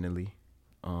independently.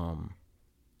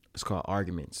 It's called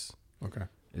Arguments. Okay.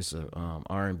 It's a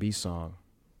R&B song.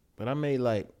 But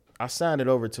I signed it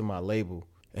over to my label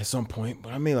at some point,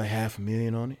 but I made like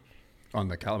 $500,000 on it. On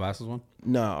the Calabasas one?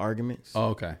 No, Arguments. Oh,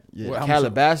 okay. Yeah,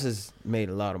 Calabasas made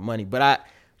a lot of money, but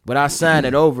I signed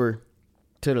it over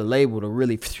to the label to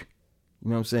really, you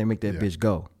know what I'm saying, make that bitch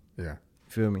go. Yeah.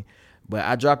 Feel me? But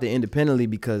I dropped it independently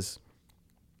because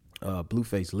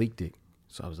Blueface leaked it.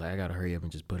 So I was like, I gotta hurry up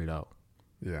and just put it out.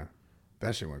 Yeah.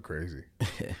 That shit went crazy.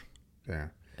 Yeah.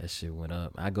 That shit went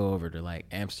up. I go over to like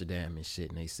Amsterdam and shit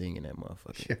and they singing that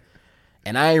motherfucker. Yeah.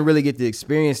 And I didn't really get to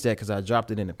experience that because I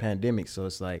dropped it in the pandemic. So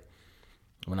it's like,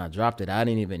 when I dropped it, I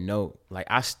didn't even know. Like,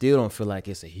 I still don't feel like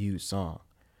it's a huge song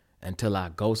until I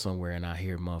go somewhere and I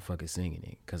hear motherfuckers singing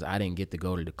it. Because I didn't get to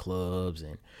go to the clubs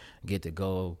and get to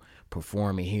go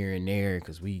performing here and there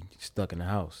because we stuck in the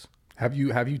house. Have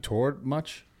you toured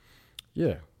much?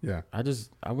 Yeah. Yeah.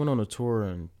 I went on a tour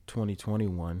in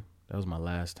 2021. That was my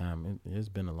last time. It's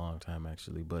been a long time,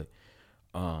 actually. But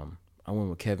I went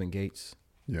with Kevin Gates.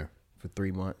 Yeah. For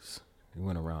 3 months. We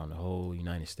went around the whole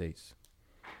United States.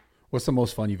 What's the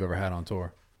most fun you've ever had on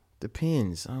tour?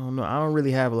 Depends. I don't know. I don't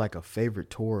really have like a favorite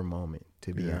tour moment,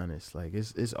 to be honest. Like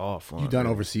it's all fun. You've done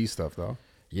overseas stuff though.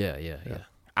 Yeah.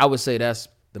 I would say that's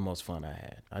the most fun I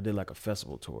had. I did like a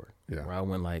festival tour where I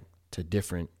went like to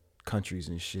different countries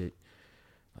and shit,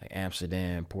 like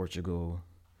Amsterdam, Portugal.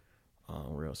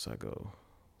 Where else I go?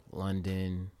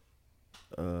 London.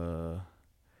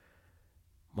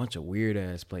 Bunch of weird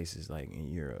ass places like in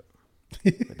Europe.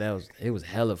 But it was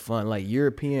hella fun. Like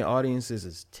European audiences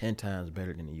is 10 times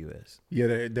better than the US. Yeah,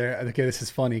 okay, this is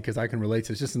funny because I can relate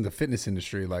to this just in the fitness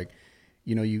industry. Like,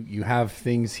 you know, you have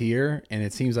things here and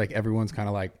it seems like everyone's kind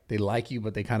of like, they like you,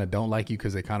 but they kind of don't like you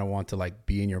because they kind of want to like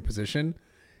be in your position.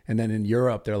 And then in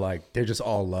Europe, they're just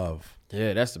all love.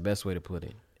 Yeah, that's the best way to put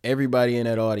it. Everybody in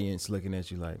that audience looking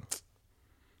at you like,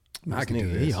 I can do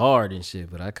this. He hard and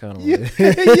shit, but I kind of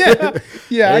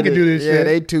yeah, I can do this shit. Yeah,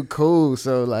 they too cool.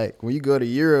 So like when you go to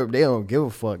Europe, they don't give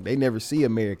a fuck. They never see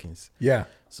Americans. Yeah.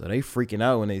 So they freaking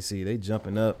out when they see. They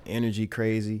jumping up, energy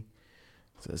crazy.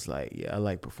 So it's like, yeah, I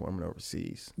like performing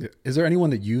overseas. Yeah. Is there anyone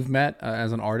that you've met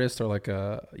as an artist or like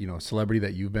a celebrity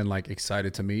that you've been like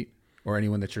excited to meet, or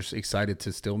anyone that you're excited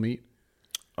to still meet?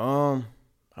 I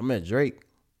met Drake.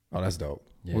 Oh, that's dope.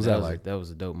 Yeah, what was that like? That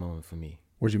was a dope moment for me.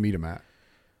 Where'd you meet him at?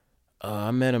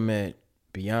 I met him at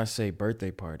Beyonce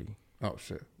birthday party. Oh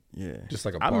shit! Yeah, just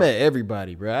like I met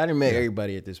everybody, bro. I didn't met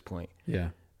everybody at this point. Yeah,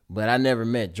 but I never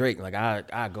met Drake. Like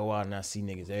I go out and I see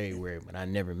niggas everywhere, but I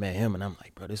never met him. And I'm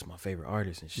like, bro, this is my favorite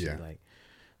artist and shit. Yeah. Like,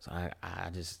 so I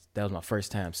just that was my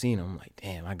first time seeing him. I'm like,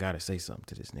 damn, I gotta say something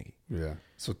to this nigga. Yeah.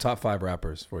 So top 5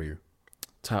 rappers for you.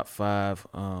 Top 5.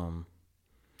 I would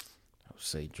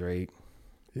say Drake.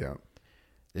 Yeah.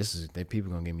 That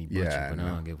people gonna get me butchered, but I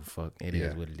don't give a fuck. It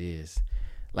is what it is.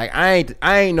 Like I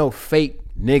ain't no fake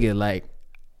nigga. Like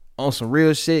on some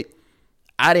real shit,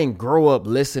 I didn't grow up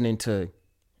listening to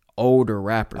older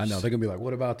rappers. I know they're gonna be like,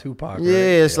 what about Tupac? Yeah,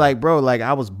 right? It's like, bro, like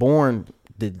I was born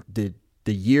the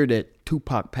year that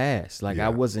Tupac passed. Like I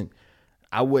wouldn't,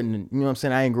 you know what I'm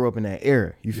saying? I didn't grow up in that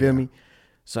era. You feel me?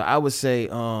 So I would say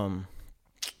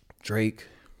Drake.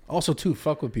 Also, too,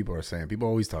 fuck what people are saying. People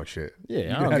always talk shit.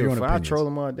 Yeah, I don't give a fuck. I troll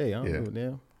them all day. I don't give a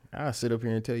damn. I'll sit up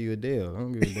here and tell you a deal. I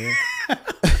don't give a damn.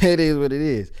 It is what it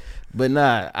is. But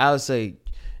nah, I would say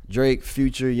Drake,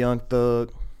 Future, Young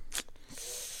Thug.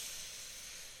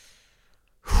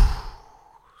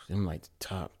 Them like the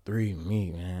top 3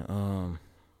 me, man.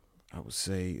 I would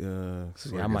say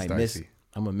I might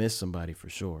I'm gonna miss somebody for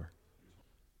sure.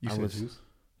 You I said was- Juice?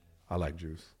 I like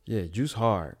Juice. Yeah, Juice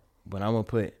hard, but I'm gonna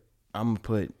put. Let me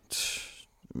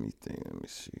think. Let me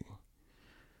see.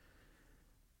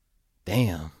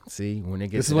 Damn. See, when it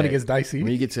gets This is to when that, it gets dicey.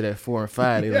 when you get to that 4 and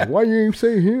 5, they're Yeah. like, "Why you ain't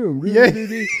say him?" Yeah.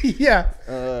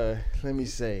 Yeah. Let me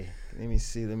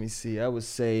see. I would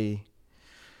say,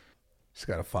 Just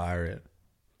gotta fire it.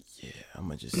 yeah, I'm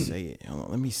gonna just say it. Hold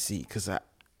on, let me see, cause I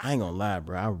ain't gonna lie,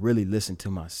 bro. I really listen to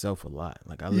myself a lot.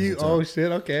 Like I listen to Oh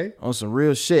shit, okay. on some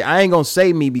real shit. I ain't gonna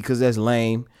say me because that's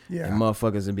lame. Yeah. And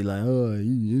motherfuckers would be like, "Oh,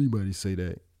 anybody say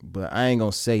that?" But I ain't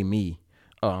gonna say me.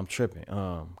 Oh, I'm tripping.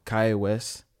 Kanye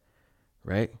West,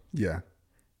 right? Yeah.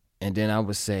 And then I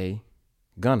would say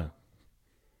Gunna.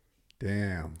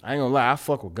 Damn. I ain't gonna lie, I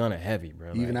fuck with Gunna heavy,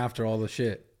 bro. Even Like, after all the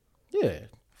shit. yeah.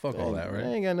 Fuck all that, That right?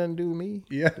 ain't got nothing to do with me.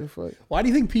 Yeah. The fuck? Why do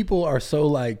you think people are so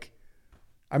like,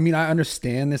 I mean, I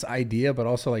understand this idea, but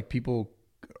also like people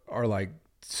are like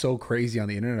so crazy on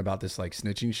the internet about this like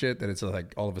snitching shit that it's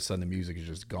like all of a sudden the music is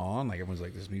just gone. Like everyone's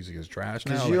like, this music is trash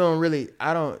now. Cause Like, you don't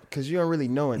really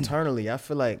know internally. I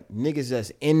feel like niggas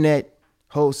that's in that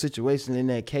whole situation, in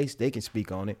that case, they can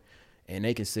speak on it and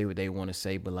they can say what they want to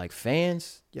say. But like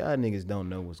fans, y'all niggas don't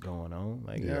know what's going on.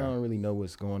 Like Yeah. y'all don't really know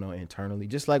what's going on internally.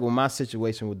 Just like with my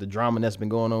situation with the drama that's been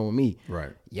going on with me. right.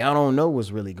 Y'all don't know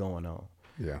what's really going on.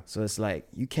 Yeah. So it's like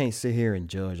you can't sit here and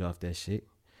judge off that shit.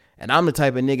 And I'm the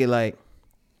type of nigga like,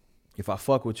 if I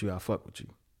fuck with you, I fuck with you.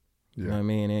 You know what I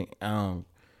mean? It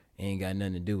ain't got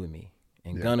nothing to do with me.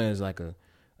 And Yeah. Gunna is like a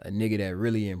nigga that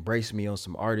really embraced me on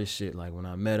some artist shit. Like when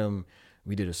I met him,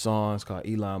 we did a song, it's called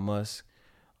Elon Musk.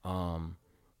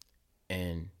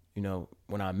 And you know,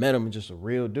 when I met him, just a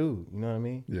real dude. You know what I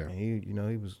mean? Yeah. And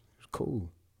he was cool.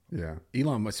 Yeah.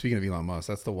 Elon Musk, speaking of Elon Musk,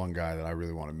 that's the one guy that I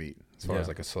really want to meet as far Yeah. as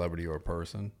like a celebrity or a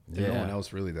person. There's no Yeah. one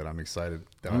else really that I'm excited.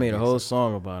 That I made a I'm whole excited-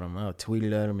 song about him. I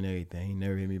tweeted at him and everything. He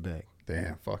never hit me back.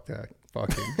 Damn, fuck that.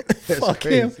 Fuck him. That's Fuck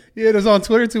him. crazy. Yeah, it was on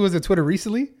Twitter too. Was it Twitter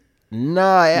recently?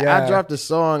 Nah, Yeah. I dropped a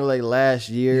song like last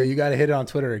Yeah, year. you got to hit it on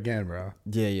Twitter again, bro.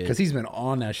 Yeah. Because he's been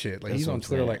on that shit. Like That's he's what on I'm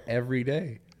Twitter saying. like every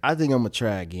day. I think I'm gonna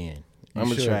try again. You I'm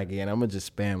gonna should. try again. I'm gonna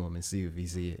just spam him and see if he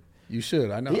see it. You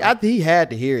should. I know. He had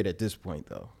to hear it at this point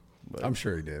though. But I'm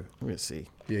sure he did. we'll see.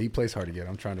 Yeah, he plays hard to get.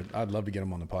 I'd love to get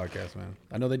him on the podcast, man.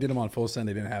 I know they did him on Full Send.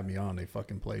 They didn't have me on. They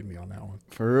fucking played me on that one.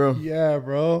 For real? Yeah,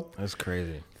 bro. That's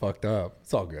crazy. Fucked up.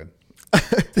 It's all good.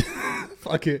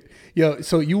 Fuck it. Yo,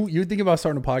 so you're thinking about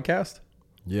starting a podcast?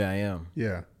 Yeah, I am.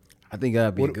 Yeah. I think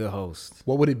I'd be a What- good host.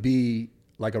 What would it be,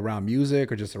 like around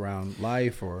music or just around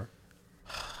life or?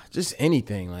 Just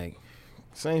anything, like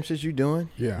same shit you doing.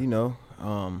 Yeah. You know,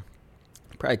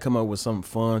 probably come up with something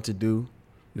fun to do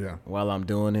Yeah. while I'm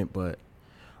doing it, but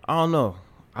I don't know.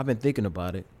 I've been thinking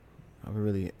about it. I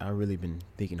really been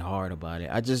thinking hard about it.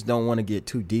 I just don't want to get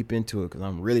too deep into it because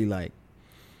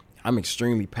I'm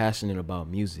extremely passionate about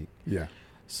music. Yeah.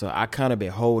 So I kind of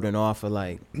been holding off of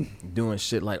like doing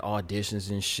shit like auditions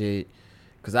and shit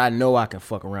because I know I can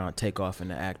fuck around and take off in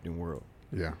the acting world.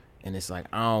 Yeah. And it's like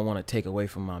I don't want to take away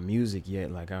from my music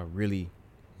yet. Like I really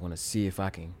want to see if I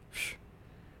can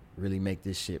really make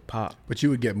this shit pop. But you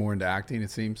would get more into acting,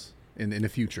 it seems, in the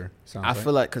future. Sounds I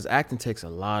feel like because acting takes a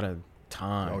lot of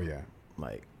time. Oh yeah.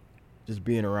 Like just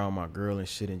being around my girl and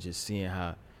shit and just seeing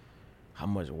how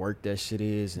much work that shit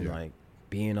is and Yeah. like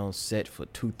being on set for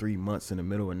 2-3 months in the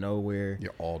middle of nowhere Yeah,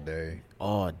 all day.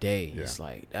 all day. Yeah. It's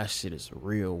like that shit is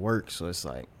real work. So it's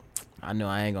like I know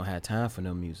I ain't gonna have time for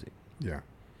no music. Yeah.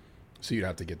 So you'd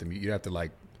have to you'd have to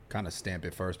like kind of stamp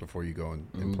it first before you go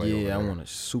and play over Yeah, I there. want to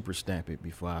super stamp it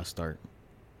before I start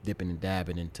dipping and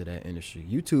dabbing into that industry.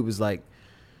 YouTube is like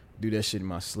do that shit in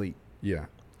my sleep. Yeah.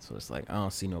 So it's like I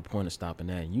don't see no point of stopping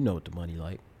that. And you know what the money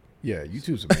like. Yeah,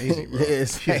 YouTube's amazing, bro. Yeah,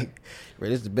 it's like, bro,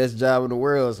 this is the best job in the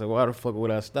world. So why the fuck would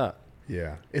I stop?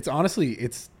 Yeah, it's honestly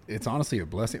a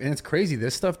blessing, and it's crazy.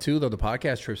 This stuff too, though, the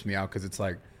podcast trips me out because it's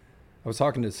like I was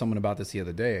talking to someone about this the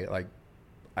other day. Like,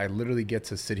 I literally get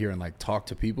to sit here and like talk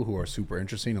to people who are super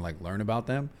interesting and like learn about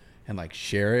them and like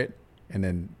share it, and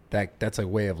then that's a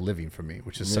way of living for me,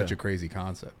 which is such Yeah. a crazy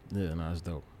concept. Yeah, no, it's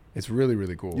dope. It's really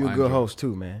really cool. You a I good enjoy it. host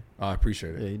too, man. I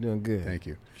appreciate Yeah, it. you're doing good. Thank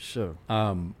you. For sure.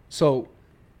 So,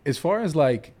 as far as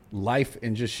like life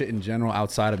and just shit in general,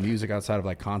 outside of music, outside of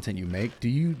like content you make, do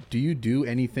you do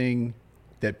anything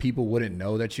that people wouldn't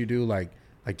know that you do? Like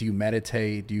do you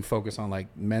meditate? Do you focus on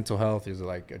like mental health? Is it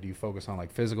like do you focus on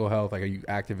like physical health? Like are you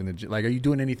active in the gym? Like are you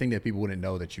doing anything that people wouldn't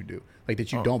know that you do? Like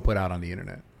that you don't put out on the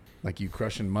internet? Like you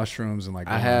crushing mushrooms and like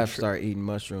I going on have tri- started eating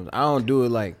mushrooms. I don't do it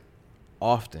like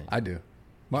often. I do.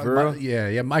 For real? Yeah,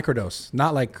 microdose,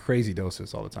 not like crazy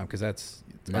doses all the time because that's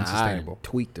Nah, I unsustainable.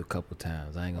 tweaked a couple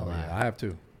times. I ain't Oh gonna lie. yeah, I have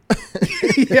too.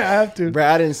 Yeah, I have to. Bro,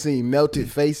 I didn't see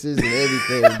melted faces and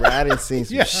everything, bro. I didn't see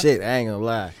some Yeah. shit. I ain't gonna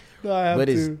lie. No, I have But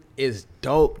to. it's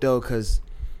dope though, cause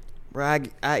bro,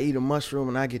 I eat a mushroom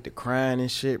and I get to crying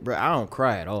and shit, bro. I don't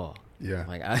cry at all. Yeah.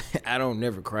 Like I don't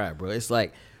never cry, bro. It's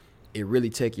like it really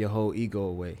take your whole ego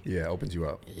away. Yeah, it opens you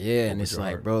up. Yeah, and Opens it's your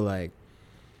like, heart. bro, like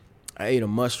I ate a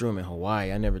mushroom in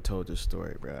Hawaii. I never told this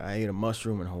story, bro. I ate a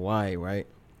mushroom in Hawaii, right?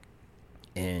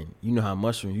 And you know how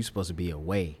mushrooms, you supposed to be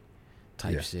away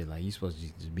type Yeah. shit. Like you supposed to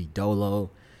just be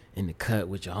dolo in the cut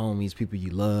with your homies, people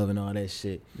you love and all that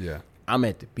shit. Yeah. I'm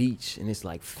at the beach and it's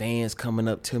like fans coming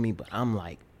up to me, but I'm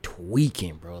like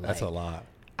tweaking, bro. Like, That's a lot.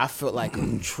 I felt like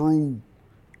a true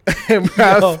bro,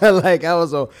 I felt like I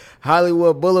was on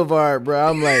Hollywood Boulevard, bro.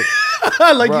 I'm like,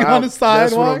 Like bro, you on the that's what I'm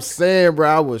sidewalk. saying, bro.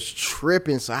 I was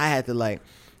tripping, so I had to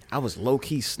I was low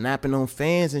key snapping on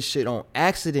fans and shit on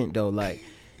accident though. Like,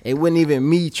 it wasn't even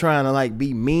me trying to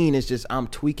be mean. It's just I'm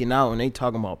tweaking out and they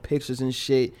talking about pictures and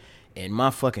shit, and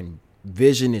my fucking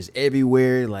vision is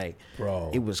everywhere. Like,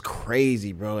 Bro. it was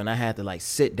crazy, bro. And I had to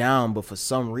sit down, but for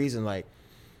some reason,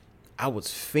 I was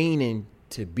fiending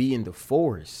to be in the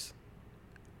forest.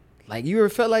 Like, you ever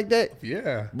felt like that?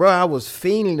 Yeah. Bro, I was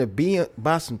fiending to be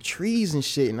by some trees and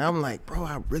shit, and I'm like, bro,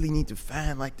 I really need to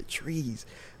find the trees.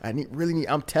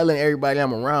 I'm telling everybody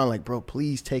I'm around, bro,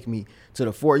 please take me to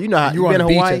the forest. You know how You were been on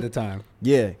to the beach Hawaii? at the time.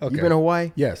 Yeah, Okay. you been to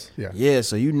Hawaii? Yes. Yeah. Yeah,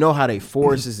 so you know how they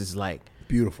forests is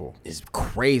Beautiful. it's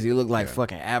crazy. It look like Yeah.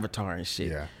 fucking Avatar and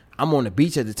shit. Yeah. I'm on the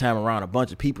beach at the time around a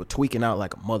bunch of people tweaking out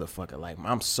like a motherfucker. Like,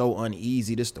 I'm so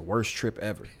uneasy. This is the worst trip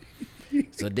ever.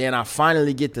 So then I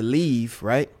finally get to leave,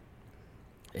 right?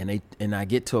 And I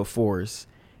get to a forest,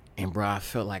 and bro, I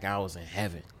felt like I was in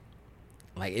heaven.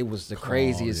 Like, it was the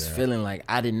craziest yeah. feeling. Like,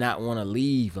 I did not want to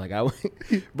leave. Like,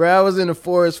 bro, I was in the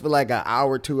forest for an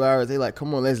hour, 2 hours. They like,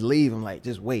 come on, let's leave. I'm like,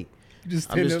 just wait. I'm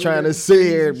just trying to sit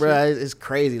here, bro. It's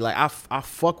crazy. Like, I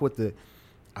fuck with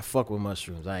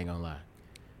mushrooms. I ain't gonna lie.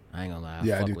 I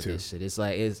Yeah, I fuck do with too. this shit.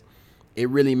 It's it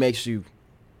really makes you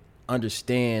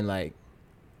understand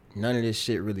none of this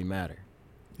shit really matter.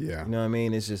 Yeah. You know what I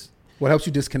mean? It's just What helps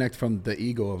you disconnect from the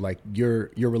ego of your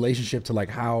relationship to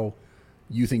how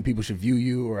you think people should view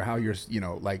you, or how you're,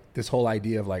 this whole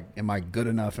idea of am I good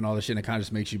enough and all this shit. And it kind of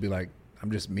just makes you be like,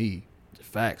 I'm just me.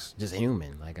 facts, just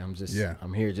human.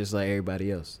 I'm here just like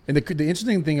everybody else. And the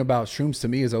interesting thing about shrooms to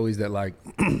me is always that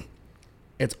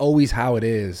it's always how it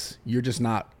is. You're just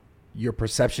not, your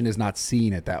perception is not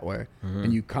seeing it that way. Mm-hmm.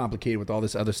 And you complicate it with all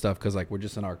this other stuff because we're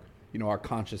just in our, our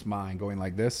conscious mind going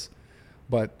like this.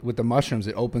 But with the mushrooms,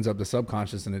 it opens up the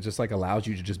subconscious, and it just allows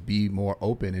you to just be more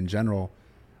open in general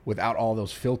without all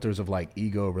those filters of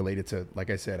ego related to, like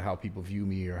I said, how people view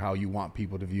me or how you want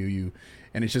people to view you.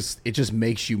 And it just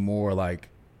makes you more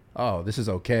oh, this is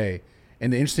okay.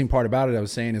 And the interesting part about it, I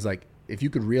was saying, is if you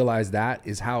could realize that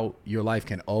is how your life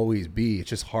can always be. It's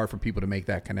just hard for people to make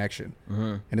that connection.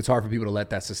 Mm-hmm. And it's hard for people to let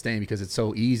that sustain because it's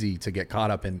so easy to get caught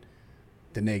up in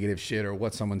the negative shit or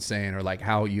what someone's saying or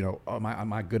how, oh,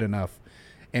 am I good enough?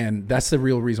 And that's the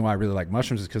real reason why I really like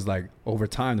mushrooms, is because over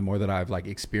time, the more that I've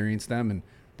experienced them and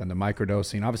done the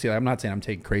microdosing, obviously I'm not saying I'm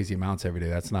taking crazy amounts every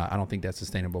day. I don't think that's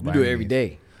sustainable. You do it every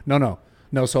day. No.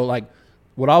 So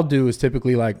what I'll do is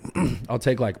typically I'll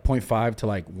take 0.5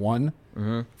 to 1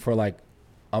 Mm-hmm. for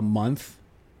a month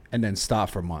and then stop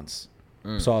for months.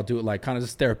 So I'll do it kind of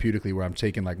just therapeutically, where I'm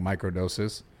taking micro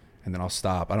doses and then I'll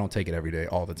stop. I don't take it every day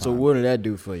all the time. So what did that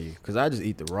do for you? Because I just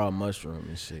eat the raw mushroom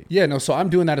and shit. Yeah, no, so I'm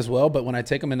doing that as well, but when I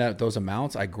take them in those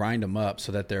amounts, I grind them up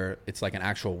so that it's an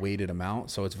actual weighted amount,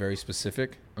 so it's very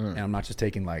specific, and I'm not just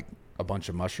taking a bunch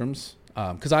of mushrooms,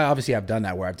 because I obviously have done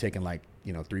that where I've taken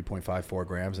 3.54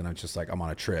 grams, and it's just I'm on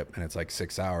a trip, and it's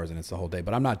 6 hours, and it's the whole day,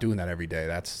 but I'm not doing that every day.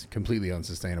 That's completely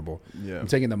unsustainable. Yeah. I'm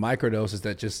taking the microdoses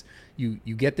that just, you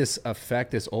get this effect,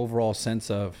 this overall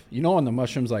sense of, on the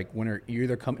mushrooms, when you're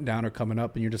either coming down or coming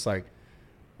up, and you're just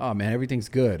oh man, everything's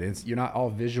good. You're not all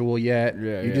visual yet.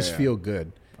 Yeah, you just feel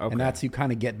good. Okay. And that's, you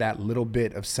kind of get that little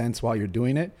bit of sense while you're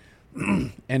doing it.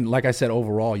 And like I said,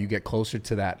 overall, you get closer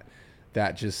to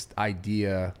that just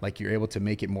idea, you're able to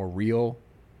make it more real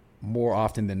more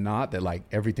often than not, that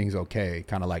everything's okay,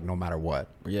 kind of no matter what.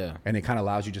 Yeah. And it kind of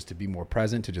allows you just to be more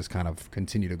present, to just kind of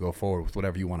continue to go forward with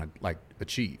whatever you want to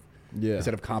achieve. Yeah.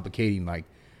 Instead of complicating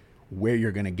where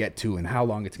you're going to get to and how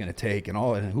long it's going to take and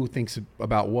all, and who thinks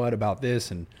about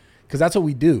this. And because that's what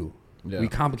we do. Yeah. We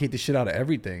complicate the shit out of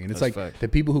everything. And it's That's fact. the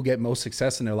people who get most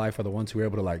success in their life are the ones who are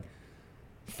able to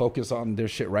focus on their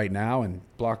shit right now and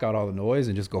block out all the noise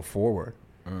and just go forward.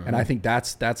 Mm-hmm. And I think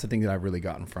that's the thing that I've really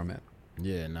gotten from it.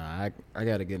 Yeah, nah, I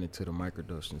got to get into the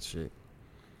microdosing shit.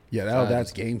 Yeah,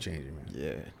 that's game changing, man.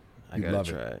 Yeah. I You'd got love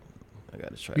to it. try it. I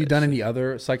got to try it. Have you done any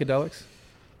other psychedelics?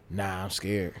 Nah, I'm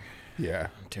scared. Yeah.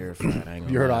 I'm terrified. I ain't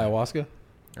gonna You heard lie. ayahuasca?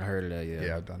 I heard of that. Yeah.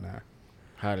 Yeah, I've done that.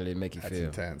 How did it make you That's feel?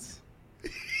 intense.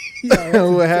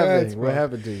 What happened? What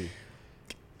happened to you?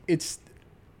 It's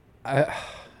I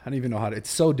don't even know how to.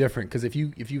 It's so different because if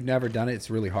you've never done it,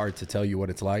 it's really hard to tell you what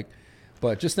it's like.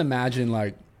 But just imagine,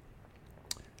 like,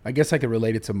 I guess I could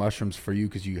relate it to mushrooms for you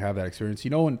because you have that experience.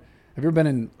 You know, have you ever been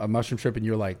in a mushroom trip and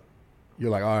you're like, all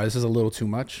right, this is a little too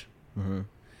much. Mm-hmm.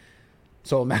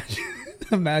 So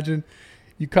imagine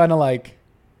you kind of like,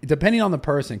 depending on the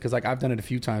person, because like I've done it a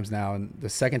few times now, and the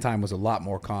second time was a lot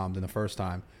more calm than the first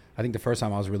time. I think the first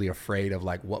time I was really afraid of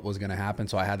like what was going to happen.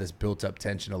 So I had this built up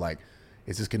tension of like,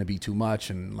 is this going to be too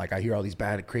much? And like, I hear all these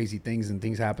bad, crazy things and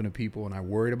things happen to people. And I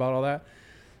worried about all that.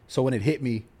 So when it hit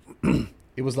me,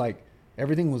 it was like,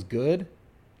 everything was good.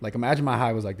 Like imagine my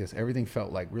high was like this. Everything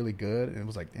felt like really good. And it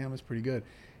was like, damn, it's pretty good.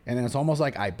 And then it's almost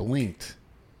like I blinked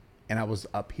and I was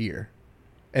up here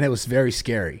and it was very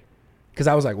scary because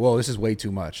I was like, whoa, this is way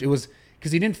too much. It was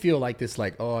because you didn't feel like this,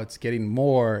 like, oh, it's getting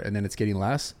more and then it's getting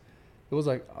less. It was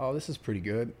like, oh, this is pretty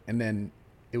good. And then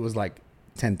it was like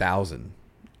 10,000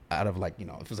 out of like, if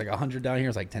it was like 100 down here,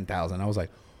 it's like 10,000. I was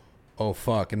like, oh,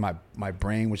 fuck. And my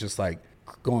brain was just like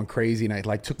going crazy. And it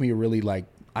like took me a really like,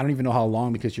 I don't even know how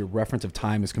long because your reference of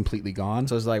time is completely gone.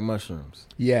 So it's like mushrooms.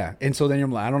 Yeah. And so then you're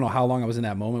like, I don't know how long I was in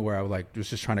that moment where I was like,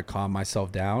 just trying to calm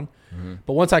myself down. Mm-hmm.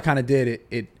 But once I kind of did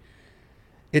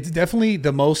it's definitely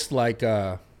the most like,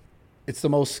 it's the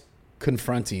most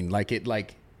confronting.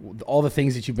 Like all the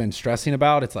things that you've been stressing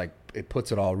about, it's like, it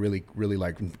puts it all really, really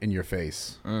like in your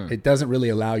face. It doesn't really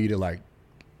allow you to like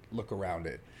look around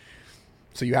it.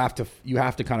 So you have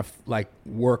to kind of like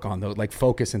work on those, like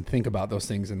focus and think about those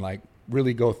things and like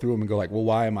really go through them and go like, well,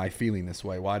 why am I feeling this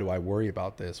way? Why do I worry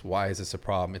about this? Why is this a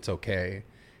problem? It's okay.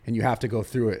 And you have to go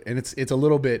through it. And it's a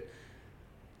little bit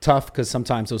tough because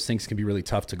sometimes those things can be really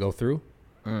tough to go through.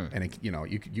 And it,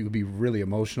 you could be really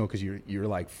emotional because you're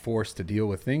like forced to deal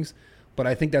with things. But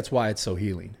I think that's why it's so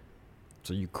healing.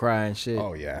 So you cry and shit.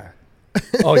 Oh yeah.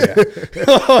 Oh yeah.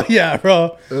 Oh yeah,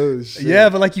 bro. Oh shit. Yeah,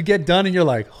 but like you get done and you're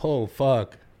like, oh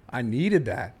fuck, I needed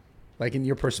that. Like in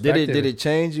your perspective. Did it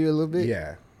change you a little bit?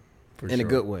 Yeah. For in sure. a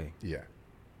good way. Yeah.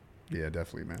 Yeah,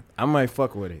 definitely, man. I might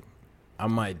fuck with it. I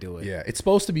might do it. Yeah. It's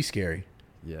supposed to be scary.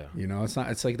 Yeah. It's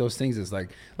not, it's like those things is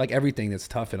like everything that's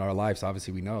tough in our lives,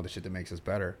 obviously we know the shit that makes us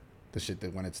better. The shit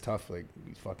that when it's tough, like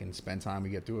we fucking spend time, we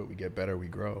get through it, we get better, we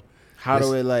grow. How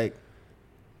do it like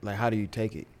how do you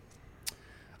take it?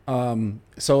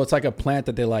 So it's like a plant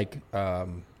that they like a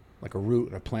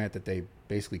root, a plant that they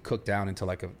basically cook down into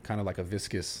like a kind of like a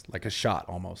viscous, like a shot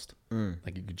almost.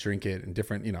 Like you could drink it in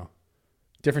different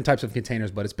types of containers,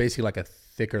 but it's basically like a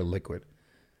thicker liquid,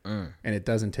 and it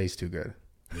doesn't taste too good.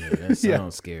 Yeah, that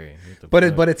sounds scary. But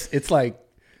it's like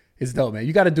it's dope, man.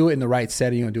 You got to do it in the right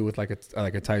setting. You do it with like a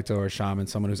taito or a shaman,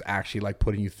 someone who's actually like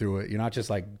putting you through it. You're not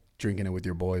just like drinking it with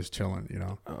your boys, chilling.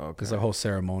 Oh, okay. It's a whole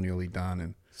ceremonially done.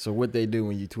 And so what they do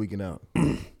when you tweaking out?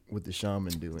 What the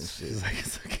shaman do and shit?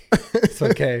 It's okay. It's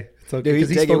okay. It's okay. Did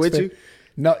he take it with you?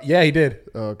 No, yeah, he did.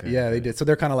 Oh, okay. Yeah, they did. So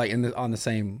they're kind of like on the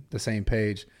same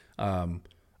page.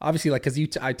 Obviously, like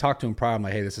because I talked to him prior. I'm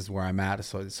like, hey, this is where I'm at.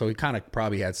 So he kind of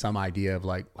probably had some idea of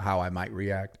like how I might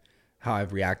react, how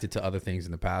I've reacted to other things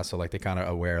in the past. So like they kind of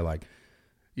aware, like,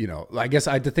 I guess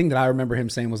the thing that I remember him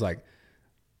saying was like,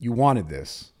 you wanted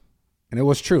this. And it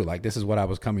was true. Like, this is what I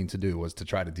was coming to do, was to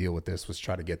try to deal with this, was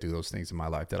try to get through those things in my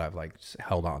life that I've like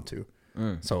held on to.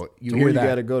 So you hear where that. You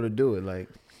got to go to do it. Like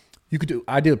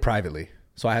I did it privately.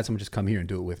 So I had someone just come here and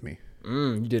do it with me.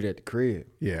 You did it at the crib.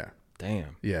 Yeah.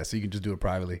 Damn. Yeah. So you can just do it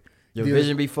privately. Your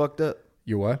vision be fucked up?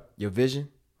 Your what? Your vision?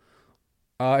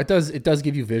 It does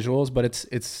give you visuals, but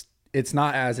it's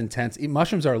not as intense.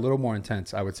 Mushrooms are a little more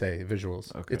intense, I would say,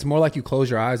 visuals. Okay. It's more like you close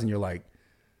your eyes and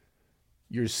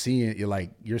you're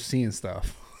seeing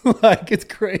stuff. Like it's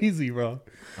crazy, bro.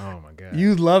 Oh my god.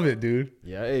 You love it, dude.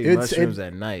 Yeah, I ate mushrooms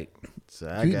at night.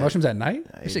 So you eat mushrooms at night?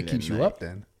 That shit keeps you up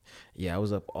then. Yeah, I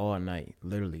was up all night,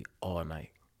 literally all night.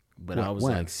 But I was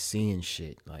like seeing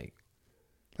shit, like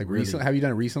really, recently. Have you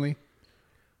done it recently?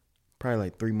 Probably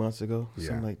like 3 months ago,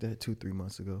 something like that, 2-3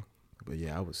 months ago. But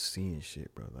yeah, I was seeing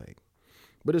shit, bro. Like,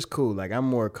 but it's cool. Like I'm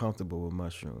more comfortable with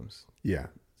mushrooms. Yeah.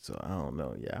 So I don't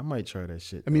know. Yeah, I might try that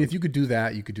shit. I mean, if you could do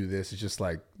that, you could do this. It's just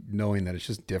like knowing that it's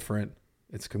just different.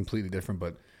 It's completely different,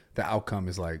 but the outcome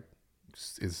is like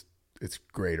it's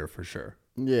greater for sure.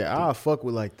 Yeah, I'll fuck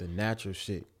with like the natural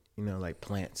shit. Like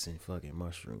plants and fucking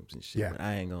mushrooms and shit. Yeah. But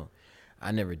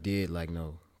I never did like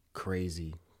no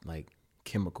crazy like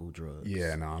chemical drugs.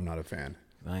 Yeah, no, I'm not a fan.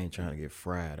 I ain't trying to get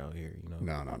fried out here,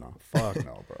 No. Fuck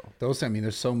no, bro.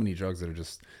 There's so many drugs that are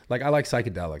just like, I like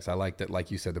psychedelics. I like that,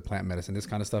 like you said, the plant medicine, this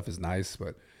kind of stuff is nice,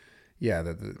 but Yeah,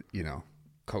 the you know,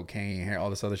 cocaine, hair, all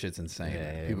this other shit's insane.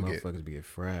 Yeah, Man. People motherfuckers be get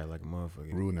fried like a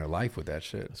motherfucker. ruin their life with that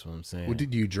shit. That's what I'm saying. Well,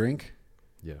 did you drink?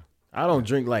 Yeah, I don't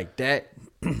drink like that.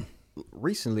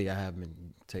 Recently, I have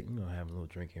been having a little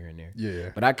drink here and there.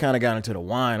 Yeah. But I kind of got into the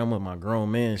wine. I'm with my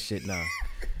grown man shit now.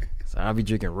 So I'll be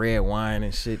drinking red wine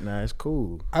and shit now. It's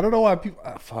cool. I don't know why people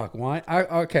fuck wine.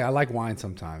 I like wine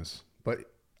sometimes, but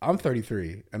I'm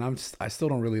 33 and I still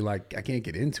don't really like. I can't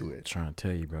get into it. Trying to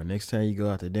tell you, bro. Next time you go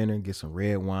out to dinner, get some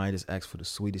red wine. Just ask for the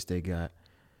sweetest they got.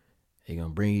 They gonna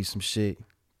bring you some shit.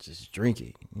 Just drink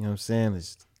it. You know what I'm saying?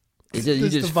 You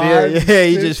just feel. Yeah,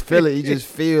 you just feel it. You just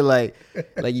feel like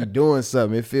you're doing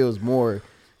something. It feels more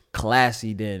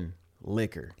classy than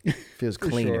liquor. It feels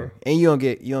cleaner, sure. and you don't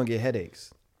get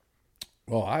headaches.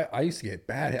 Well, I used to get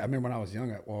bad. I remember when I was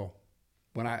young.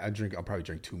 When I drink, I'll probably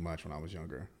drink too much when I was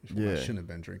younger. Yeah. I shouldn't have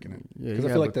been drinking it. Yeah, Because I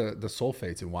feel like the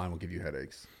sulfates in wine will give you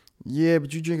headaches. Yeah,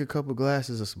 but you drink a couple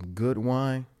glasses of some good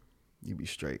wine, you be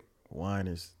straight. Wine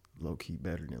is low key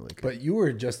better than liquor. But you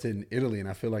were just in Italy, and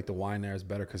I feel like the wine there is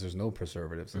better because there's no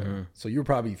preservatives there. Mm-hmm. So you were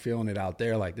probably feeling it out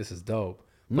there, like this is dope.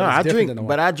 No, I drink,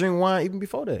 but I drink wine even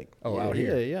before that. Oh, yeah, out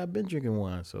here. Yeah, I've been drinking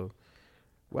wine. So,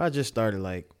 I just started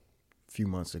like a few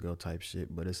months ago type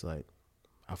shit. But it's like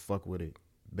I fuck with it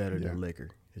better than liquor.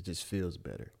 It just feels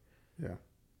better. Yeah.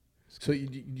 So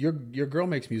your girl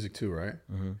makes music too, right?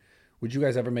 Mm-hmm. Would you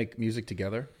guys ever make music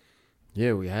together?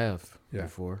 Yeah, we have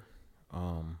before.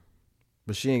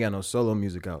 But she ain't got no solo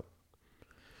music out.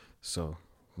 So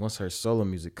once her solo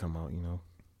music come out,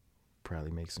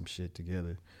 probably make some shit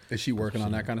together. Is she working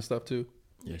on that kind of stuff too?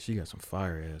 Yeah, she got some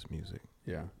fire ass music.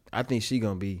 Yeah. I think she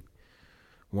gonna be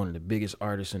one of the biggest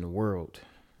artists in the world.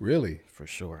 Really? For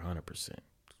sure, 100%.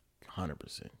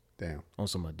 100%. Damn. On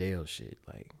some Adele shit.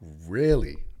 Like,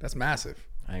 really? That's massive.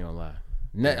 I ain't gonna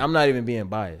lie. I'm not even being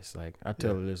biased. Like, I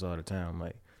tell her this all the time.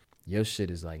 Like, your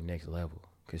shit is like next level.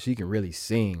 Cause she can really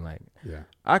sing. Like,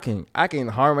 I can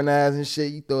harmonize and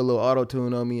shit. You throw a little auto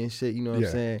tune on me and shit. You know what I'm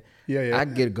saying? Yeah. I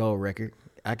can get a gold record.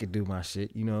 I could do my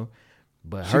shit.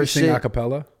 But She her can shit, sing a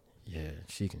cappella. yeah,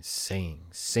 she can sing.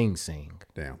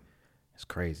 Damn. It's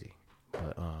crazy.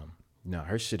 But no,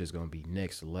 her shit is gonna be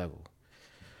next level.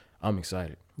 I'm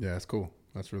excited. Yeah, that's cool.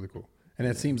 That's really cool. And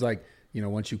it seems like,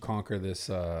 once you conquer this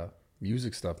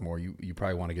music stuff more, you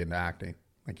probably want to get into acting,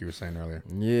 like you were saying earlier.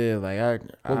 Yeah, like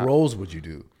What roles would you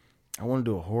do? I want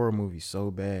to do a horror movie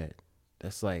so bad.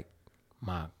 That's like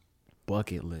my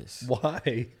bucket list.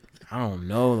 Why? I don't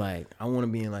know. Like, I want to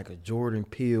be in like a Jordan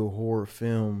Peele horror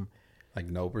film. Like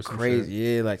Nope or some Crazy, shit?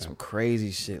 yeah, like some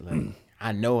crazy shit. Like,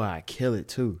 I know how I kill it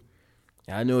too.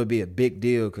 And I know it'd be a big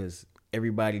deal because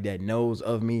everybody that knows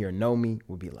of me or know me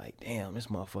would be like, damn, this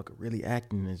motherfucker really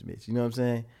acting in this bitch. You know what I'm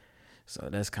saying? So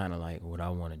that's kind of like what I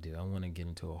want to do. I want to get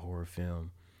into a horror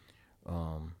film,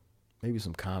 maybe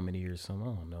some comedy or something.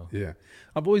 I don't know. Yeah.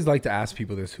 I've always liked to ask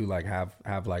people this who like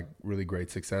have like really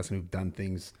great success and who've done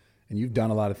things, and you've done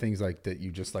a lot of things like that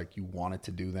you just like you wanted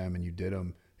to do them and you did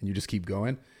them and you just keep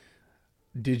going.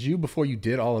 Did you, before you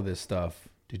did all of this stuff,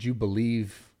 did you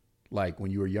believe like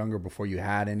when you were younger, before you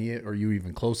had any, or you were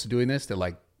even close to doing this, that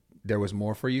like there was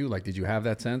more for you? Like, did you have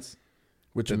that sense?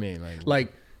 What you mean?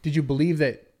 Like, did you believe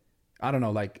that, I don't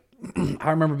know, like, I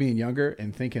remember being younger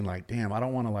and thinking like, damn, I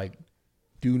don't want to like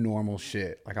do normal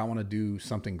shit. Like, I want to do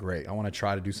something great. I want to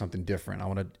try to do something different. I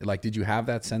want to, like, did you have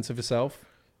that sense of yourself?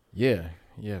 Yeah,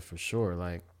 for sure.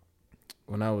 Like,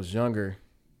 when I was younger,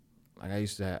 like I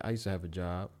used to have a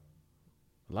job.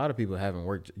 A lot of people haven't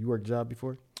worked. You worked a job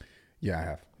before? Yeah, I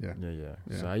have. Yeah.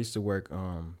 Yeah. So I used to work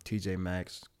TJ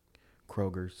Maxx,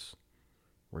 Kroger's,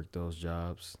 work those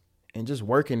jobs. And just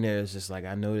working there is just like,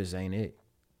 I know this ain't it.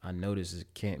 I know this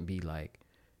can't be like.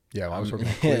 Yeah, well, I was working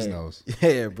at Quiznos.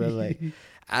 Yeah, bro. Like,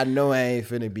 I know I ain't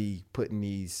finna be putting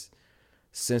these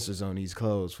sensors on these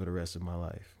clothes for the rest of my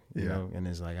life. You know? And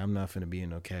it's like, I'm not finna be in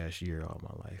no cashier all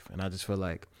my life. And I just feel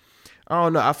like, I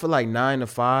don't know. I feel like 9 to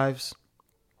 5s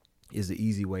is the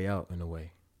easy way out in a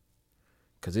way.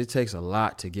 Because it takes a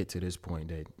lot to get to this point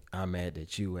that I'm at,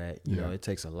 that you at. You know, it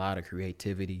takes a lot of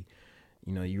creativity.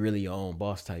 You really your own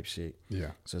boss type shit.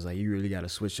 Yeah. So it's like you really got to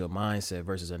switch your mindset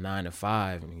versus a 9 to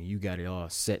 5, and you got it all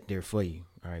set there for you.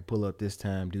 All right, pull up this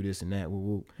time, do this and that. Whoop,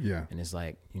 whoop. Yeah. And it's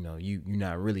like, you're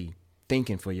not really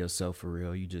thinking for yourself for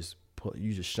real. You just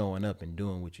showing up and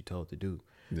doing what you're told to do.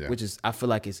 Yeah. Which is, I feel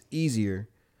like it's easier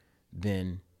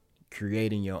than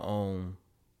creating your own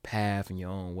path and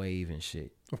your own wave and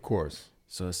shit. Of course.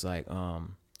 So it's like, I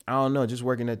don't know, just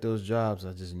working at those jobs,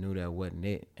 I just knew that wasn't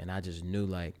it. And I just knew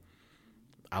like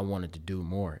I wanted to do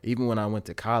more. Even when I went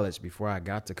to college, before I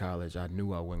got to college, I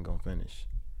knew I wasn't going to finish.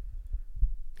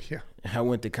 Yeah. I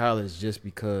went to college just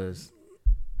because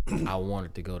I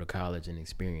wanted to go to college and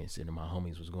experience it, and my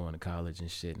homies was going to college and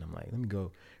shit, and I'm like, let me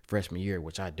go freshman year,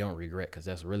 which I don't regret because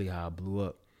that's really how I blew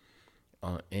up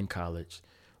in college.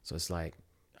 So it's like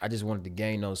I just wanted to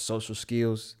gain those social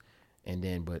skills, and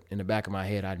then, but in the back of my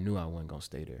head, I knew I wasn't gonna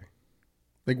stay there.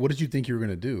 Like, what did you think you were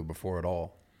gonna do before it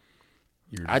all?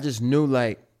 I just knew,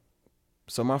 like,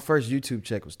 so my first YouTube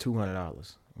check was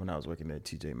 $200 when I was working at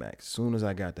TJ Maxx. As soon as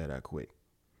I got that, I quit.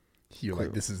 You're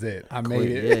like, this is it. I Quit,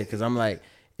 made it. yeah, because I'm like,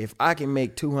 if I can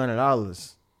make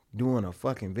 $200 doing a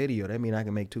fucking video, that means I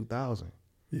can make $2,000.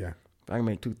 Yeah. If I can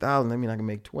make $2,000, that means I can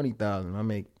make $20,000. If I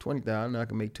make $20,000, I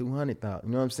can make $200,000. You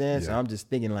know what I'm saying? Yeah. So I'm just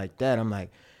thinking like that. I'm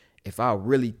like, if I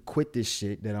really quit this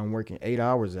shit that I'm working 8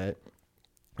 hours at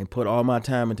and put all my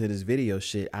time into this video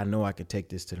shit, I know I could take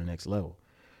this to the next level.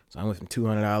 So I went from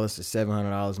 $200 to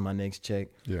 $700 my next check.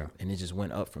 Yeah. And it just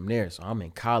went up from there. So I'm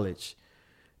in college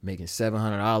making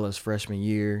 $700 freshman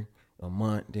year a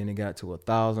month. Then it got to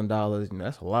 $1,000. You know,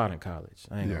 that's a lot in college.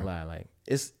 I ain't gonna lie. Like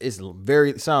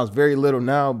it sounds very little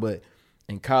now, but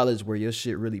in college where your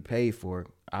shit really paid for,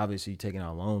 obviously you're taking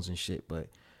out loans and shit, but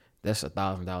that's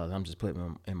 $1,000 I'm just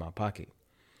putting in my pocket.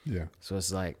 Yeah. So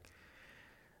it's like,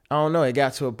 I don't know. It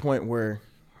got to a point where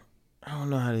I don't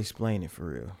know how to explain it for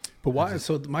real. But why?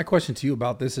 So my question to you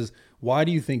about this is, why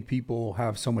do you think people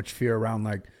have so much fear around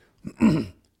like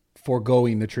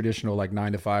foregoing the traditional like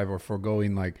 9 to 5 or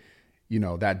foregoing like, you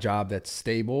know, that job that's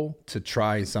stable to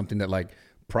try something that like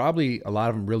probably a lot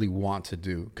of them really want to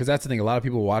do? Because that's the thing. A lot of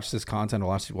people watch this content or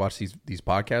watch these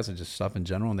podcasts and just stuff in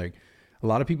general. And a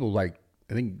lot of people like,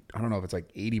 I don't know if it's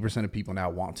like 80% of people now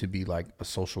want to be like a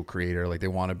social creator. Like they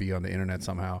want to be on the internet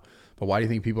somehow. But why do you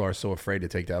think people are so afraid to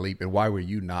take that leap? And why were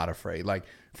you not afraid? Like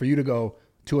for you to go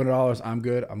 $200, I'm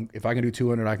good. If I can do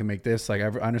 200, I can make this. Like I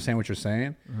understand what you're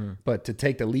saying, but to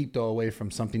take the leap though away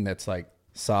from something that's like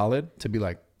solid to be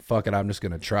like, fuck it, I'm just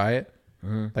going to try it.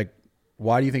 Like,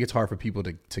 why do you think it's hard for people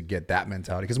to get that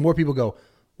mentality? Because more people go,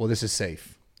 well, this is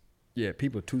safe. Yeah,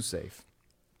 people are too safe.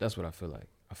 That's what I feel like.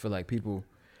 I feel like people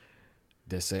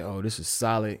that say, oh, this is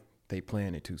solid, they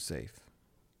playing it too safe.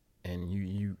 And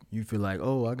you feel like,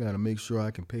 oh, I got to make sure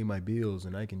I can pay my bills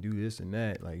and I can do this and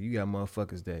that. Like, you got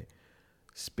motherfuckers that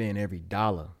spend every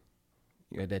dollar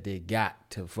that they got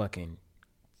to fucking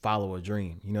follow a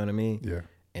dream. You know what I mean? Yeah.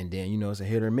 And then, you know, it's a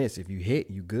hit or miss. If you hit,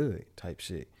 you good type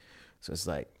shit. So it's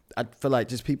like, I feel like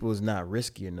just people is not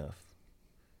risky enough.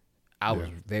 I was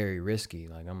very risky.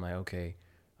 Like, I'm like, okay,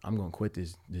 I'm going to quit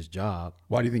this job.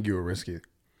 Why do you think you were risky?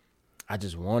 I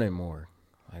just wanted more.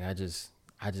 Like, I just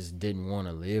didn't want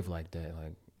to live like that.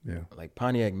 Like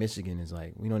Pontiac, Michigan is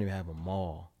like, we don't even have a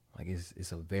mall. Like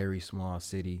it's a very small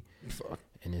city. Fuck.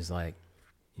 And it's like,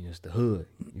 you know, it's the hood.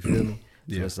 You feel me?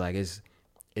 So it's like,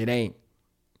 it ain't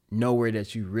nowhere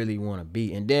that you really want to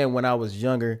be. And then when I was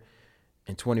younger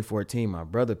in 2014, my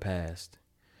brother passed.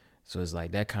 So it's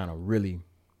like that kind of really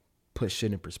put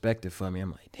shit in perspective for me.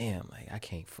 I'm like, damn, like I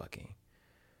can't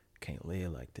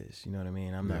live like this. You know what I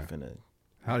mean? I'm not finna.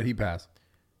 How did he pass?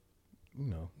 You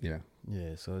know. Yeah.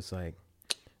 Yeah. So it's like,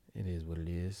 it is what it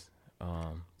is.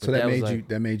 So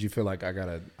that made you feel like I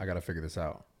gotta figure this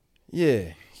out.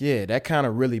 Yeah. That kind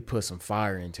of really put some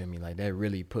fire into me. Like that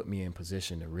really put me in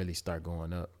position to really start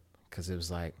going up. Cause it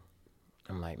was like,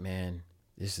 I'm like, man,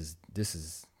 this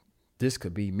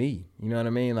could be me. You know what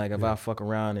I mean? Like if I fuck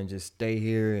around and just stay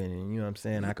here and you know what I'm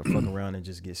saying, I could fuck around and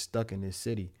just get stuck in this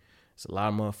city. It's a lot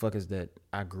of motherfuckers that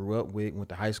I grew up with, went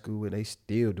to high school with, they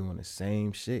still doing the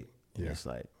same shit. And it's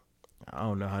like, I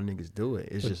don't know how niggas do it.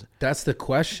 It's just, that's the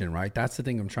question, right? That's the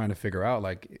thing I'm trying to figure out.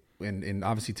 Like, and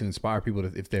obviously to inspire people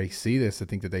to, if they see this, to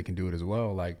think that they can do it as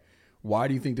well. Like, why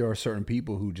do you think there are certain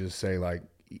people who just say like,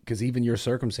 because even your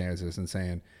circumstances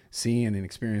and seeing and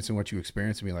experiencing what you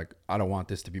experienced and be like, I don't want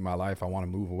this to be my life. I want to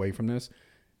move away from this.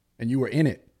 And you were in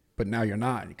it, but now you're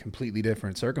not. Completely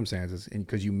different circumstances. And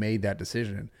because you made that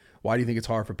decision, why do you think it's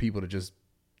hard for people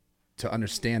to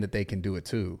understand that they can do it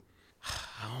too?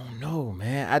 I don't know,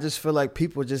 man. I just feel like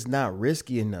people are just not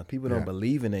risky enough. People don't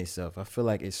believe in themselves. I feel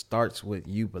like it starts with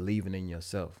you believing in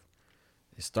yourself.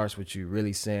 It starts with you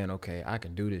really saying, okay, I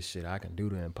can do this shit. I can do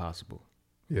the impossible.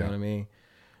 You know what I mean?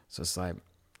 So it's like,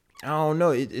 I don't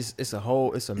know. It's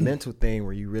a mental thing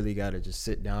where you really got to just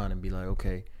sit down and be like,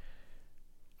 okay,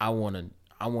 I want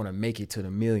to make it to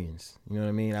the millions. You know what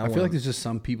I mean? I feel like there's just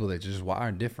some people that just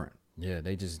wired different. Yeah,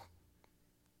 they just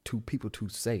too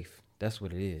safe. That's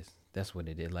what it is. That's what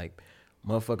it is. Like,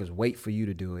 motherfuckers wait for you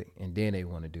to do it, and then they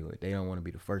want to do it. They don't want to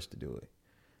be the first to do it.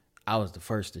 I was the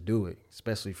first to do it,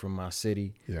 especially from my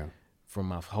city, from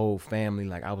my whole family.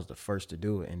 Like, I was the first to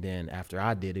do it. And then after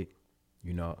I did it,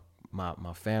 you know,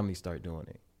 my family started doing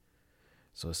it.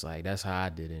 So it's like that's how I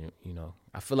did it. You know,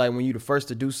 I feel like when you the first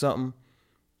to do something,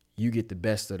 you get the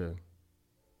best of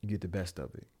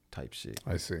it type shit.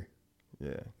 I see.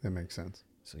 Yeah, That makes sense.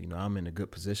 so you know I'm in a good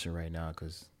position right now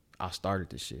because I started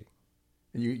this shit.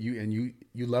 And you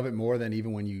love it more than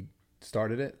even when you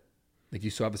started it? Like you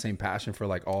still have the same passion for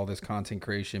like all this content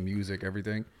creation, music,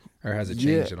 everything? Or has it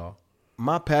changed at all?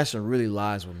 My passion really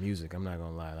lies with music. I'm not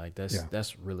gonna lie. Like Yeah.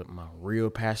 that's really my real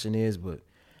passion is, but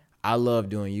I love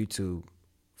doing YouTube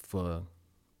for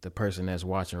the person that's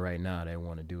watching right now that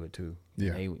want to do it too.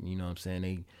 Yeah. They, you know what I'm saying?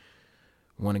 They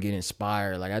want to get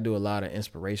inspired. Like I do a lot of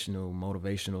inspirational,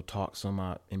 motivational talks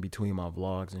in between my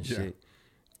vlogs and Yeah. shit.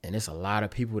 And it's a lot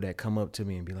of people that come up to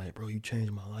me and be like, bro, you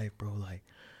changed my life, bro. Like,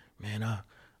 man,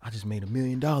 I just made $1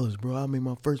 million, bro. I made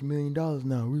my first $1 million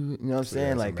now. You know what I'm saying?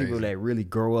 that's Like people amazing. that really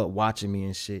grow up watching me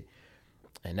and shit.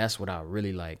 And that's what I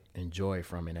really like enjoy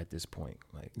from it at this point.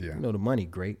 Like, Yeah. you know, the money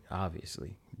great,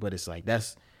 obviously. But it's like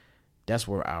that's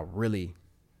where I really,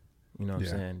 you know what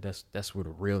Yeah. I'm saying? That's where the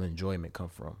real enjoyment come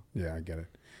from. Yeah, I get it.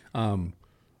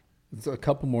 So a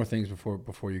couple more things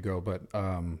before you go, but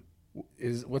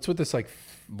what's with this like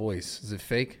voice? Is it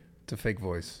fake? It's a fake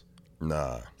voice.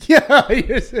 Nah, Yeah,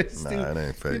 you're so stupid. it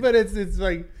ain't fake. But it's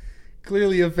like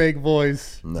clearly a fake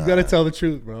voice. You Nah. got to tell the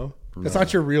truth, bro. That's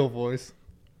not your real voice.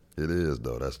 It is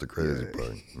though. That's the crazy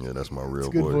part. Yeah, that's my real It's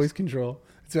good voice. voice control.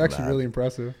 It's actually Nah. really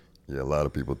impressive. Yeah, a lot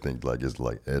of people think like it's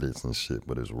like edits and shit,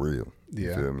 but it's real. You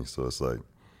Yeah. feel me? So it's like,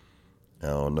 I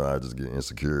don't know. I just get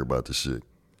insecure about the shit.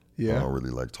 I Yeah. don't really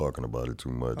like talking about it too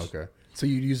much. Okay. So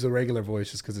you use the regular voice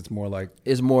just because it's more like,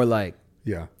 It's more like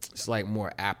yeah, it's like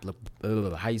more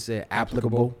applicable. How you say it?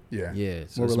 Applicable. Yeah. Yeah.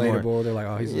 So more it's relatable. They're like,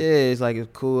 oh, he's Yeah, it's like it's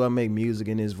cool. I make music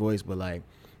in this voice, but like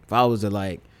if I was to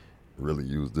like, Really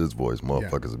use this voice,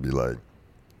 motherfuckers would be like,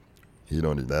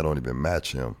 that don't even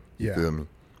match him. You Yeah. feel me?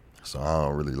 So I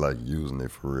don't really like using it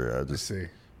for real. I I just see.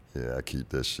 I keep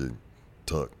that shit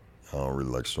tucked. I don't really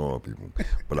like showing people,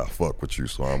 but I fuck with you,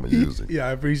 so I'ma use it. Yeah,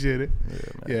 I appreciate it. Yeah,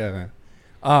 man.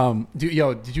 Yeah, man.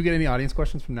 Did you get any audience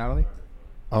questions from Natalie?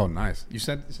 Oh, nice. You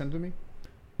sent it to me?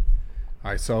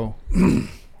 All right, so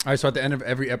at the end of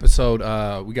every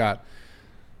episode, we got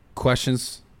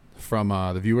questions from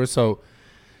the viewers. So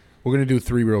we're going to do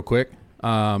 3 real quick.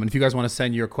 And if you guys want to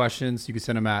send your questions, you can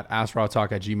send them at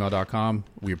askrawtalk@gmail.com.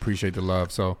 We appreciate the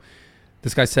love. So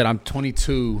this guy said, I'm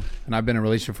 22 and I've been in a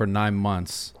relationship for 9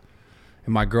 months.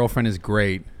 And my girlfriend is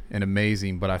great and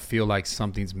amazing, but I feel like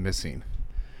something's missing.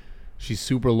 She's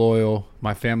super loyal.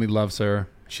 My family loves her.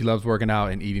 She loves working out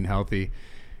and eating healthy.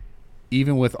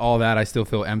 Even with all that, I still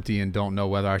feel empty and don't know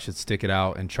whether I should stick it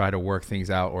out and try to work things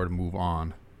out or to move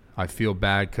on. I feel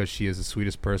bad because she is the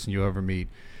sweetest person you'll ever meet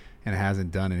and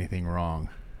hasn't done anything wrong.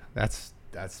 That's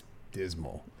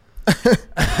dismal.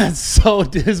 That's so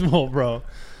dismal, bro.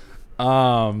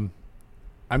 I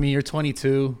mean, you're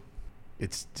 22.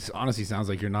 It honestly sounds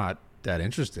like you're not that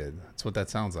interested. That's what that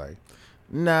sounds like.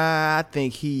 nah, I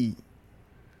think he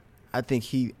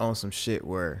on some shit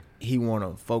where he want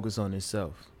to focus on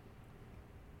himself.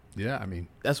 Yeah, I mean,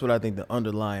 That's what I think the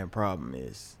underlying problem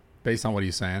is. based on what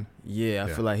he's saying. Yeah, I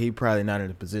Yeah. feel like he probably not in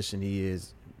the position he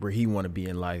is where he want to be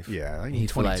in life. Yeah, And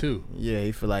he's feel like- 22.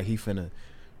 he feel like he finna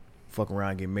fuck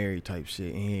around, get married type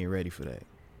shit, and he ain't ready for that.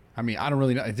 I mean, I don't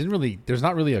really know. There's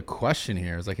not really a question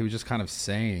here. It's like he was just kind of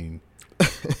saying,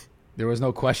 there was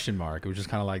no question mark. It was just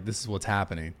kind of like, this is what's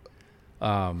happening.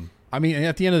 I mean,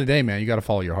 at the end of the day, man, you got to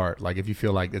follow your heart. Like if you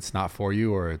feel like it's not for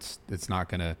you or it's not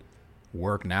going to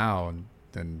work now, and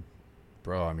then,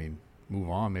 bro, I mean, move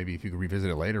on. Maybe if you can revisit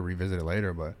it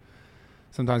later. But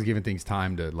sometimes giving things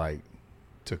time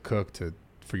to cook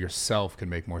for yourself can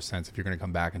make more sense if you're going to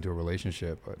come back into a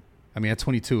relationship. But I mean, at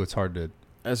 22, it's hard to,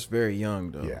 That's very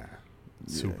young though. yeah,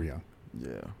 super young.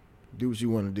 Yeah. Do what you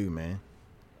want to do, man.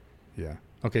 Yeah.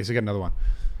 Okay, so we got another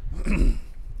one.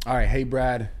 All right. Hey,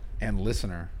 Brad and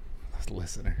listener.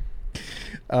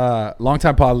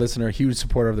 Longtime pod listener, huge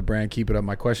supporter of the brand. Keep it up.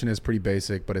 My question is pretty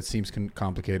basic, but it seems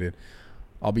complicated.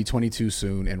 I'll be 22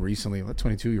 soon, and recently,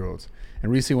 22-year-olds,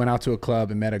 and recently went out to a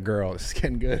club and met a girl. This is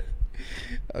getting good.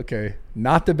 Okay.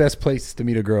 Not the best place to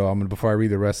meet a girl. Before I read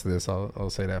the rest of this, I'll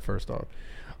say that first off.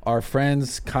 Our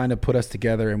friends kind of put us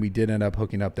together, and we did end up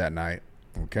hooking up that night.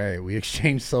 Okay. We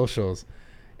exchanged socials.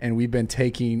 And we've been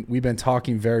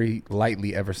talking very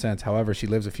lightly ever since. However, she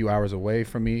lives a few hours away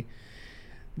from me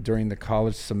during the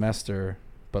college semester,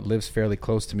 but lives fairly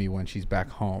close to me when she's back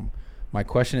home. My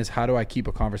question is, how do I keep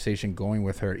a conversation going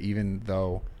with her even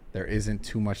though there isn't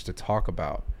too much to talk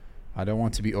about? I don't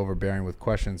want to be overbearing with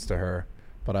questions to her,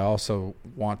 but I also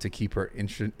want to keep her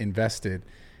invested,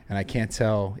 and I can't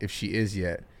tell if she is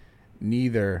yet.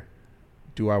 Neither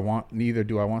do I want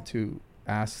to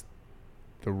ask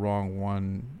the wrong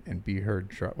one and be her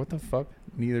dry. What the fuck?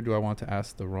 Neither do I want to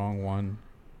ask the wrong one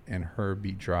and her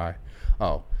be dry.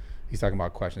 Oh, he's talking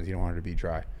about questions. He don't want her to be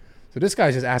dry. So this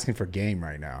guy's just asking for game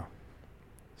right now.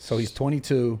 So he's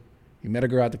 22. He met a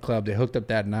girl at the club. They hooked up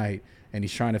that night, and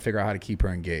he's trying to figure out how to keep her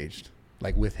engaged,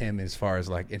 like with him as far as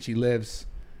like, and she lives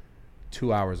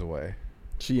 2 hours away.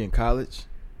 She in college?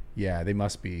 Yeah, they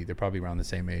must be. They're probably around the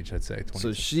same age, I'd say. 22.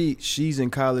 So she's in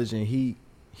college and he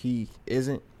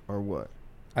isn't, or what?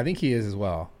 I think he is as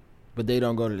well. But they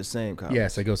don't go to the same college.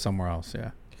 Yes, they go somewhere else.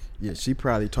 Yeah. Yeah, she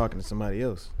probably talking to somebody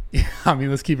else. Yeah, I mean,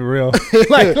 let's keep it real.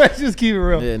 Like, let's just keep it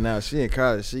real. Yeah, now she in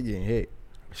college, she getting hit.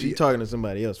 She talking to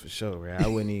somebody else for sure, right? I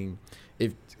wouldn't even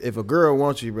if a girl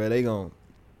wants you, bro, they gon'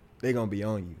 be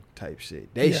on you type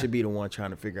shit. They should be the one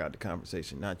trying to figure out the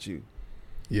conversation, not you.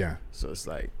 Yeah. So it's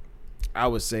like, I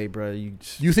would say, bro,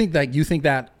 you think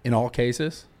that in all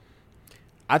cases?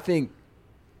 I think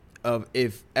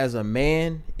if as a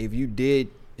man, if you did,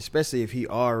 especially if he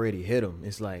already hit him,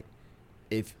 it's like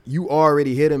if you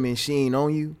already hit him and she ain't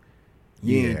on you,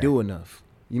 you ain't do enough.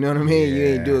 You know what I mean? Yeah. You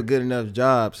ain't do a good enough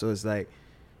job. So it's like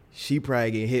she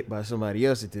probably get hit by somebody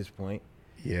else at this point.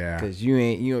 Yeah. Because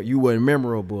you wasn't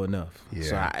memorable enough. Yeah.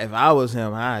 So if I was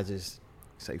him, I'd just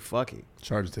say fuck it.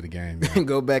 Charge it to the game. Yeah.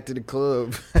 Go back to the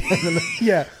club.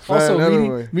 Yeah. Find Also,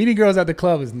 another meeting girls at the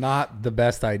club is not the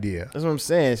best idea. That's what I'm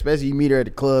saying. Especially you meet her at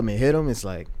the club and hit them. It's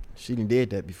like she done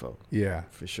did that before. Yeah.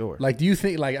 For sure. Like, do you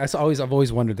think, like, I've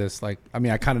always wondered this. Like, I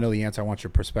mean, I kind of know the answer. I want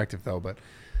your perspective though. But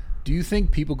do you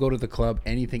think people go to the club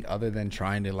anything other than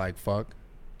trying to like fuck?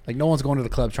 Like, no one's going to the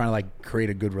club trying to like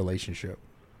create a good relationship.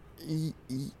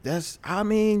 I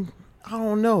mean, I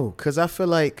don't know, cause I feel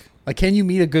like can you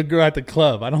meet a good girl at the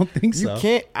club? I don't think so. You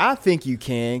can't. I think you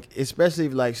can, especially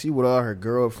if like she with all her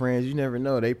girlfriends. You never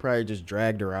know. They probably just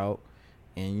dragged her out,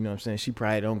 and you know what I'm saying. She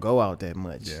probably don't go out that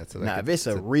much. Yeah. So now, if it's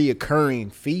a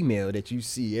reoccurring female that you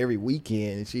see every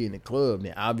weekend and she in the club,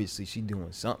 then obviously she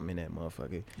doing something in that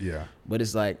motherfucker. Yeah. But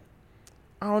it's like,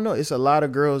 I don't know. It's a lot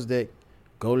of girls that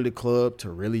go to the club to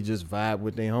really just vibe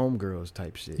with their homegirls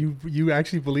type shit. You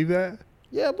actually believe that?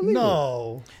 Yeah, I believe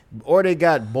No. it. Or they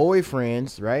got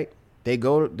boyfriends, right? They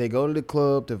go to the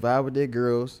club to vibe with their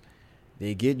girls.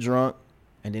 They get drunk,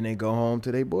 and then they go home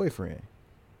to their boyfriend.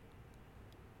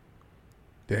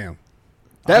 Damn.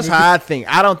 That's how I think.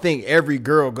 I don't think every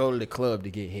girl go to the club to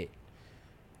get hit.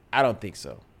 I don't think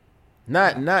so.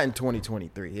 Not in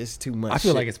 2023. It's too much. I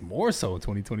feel shit. like it's more so in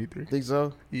 2023. Think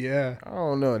so? Yeah. I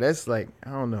don't know. That's like,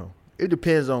 I don't know. It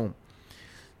depends on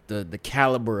the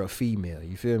caliber of female.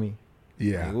 You feel me?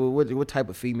 Yeah. Like, what type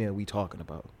of female we talking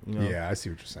about? You know? Yeah, I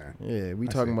see what you're saying. Yeah, we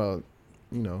talking about,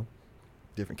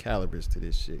 different calibers to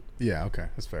this shit. Yeah, okay.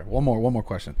 That's fair. One more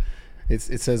question. It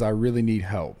says, I really need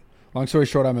help. Long story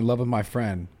short, I'm in love with my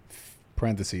friend,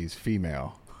 parentheses,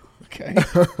 female. Okay.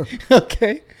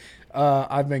 Okay.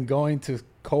 I've been going to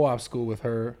co-op school with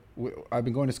her. I've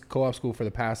been going to co-op school for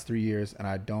the past 3 years, and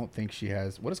I don't think she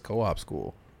has. What is co-op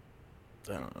school?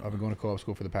 I don't know. I've been going to co-op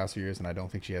school for the past 3 years, and I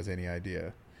don't think she has any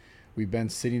idea. We've been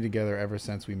sitting together ever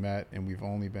since we met, and we've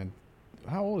only been.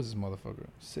 How old is this motherfucker?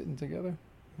 Sitting together?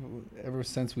 Ever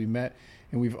since we met,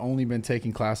 and we've only been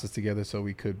taking classes together so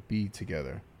we could be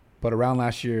together. But around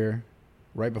last year,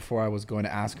 right before I was going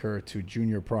to ask her to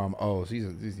junior prom,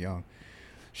 she's young.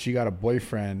 She got a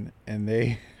boyfriend, and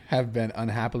they have been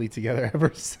unhappily together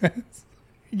ever since.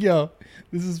 Yo,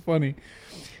 this is funny.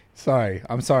 Sorry.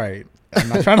 I'm sorry. I'm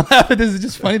not trying to laugh at this. It's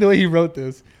just funny the way he wrote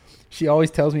this. She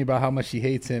always tells me about how much she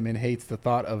hates him and hates the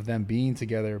thought of them being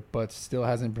together, but still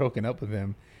hasn't broken up with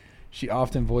him. She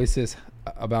often voices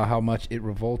about how much it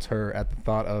revolts her at the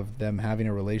thought of them having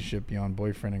a relationship beyond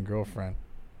boyfriend and girlfriend.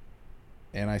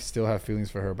 And I still have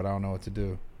feelings for her, but I don't know what to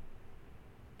do.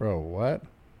 Bro, what?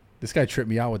 This guy tripped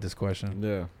me out with this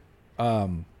question. Yeah.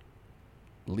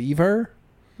 Leave her?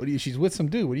 She's with some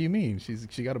dude. What do you mean?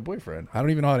 She got a boyfriend. I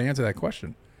don't even know how to answer that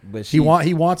question. But He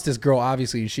wants this girl,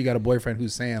 obviously, and she got a boyfriend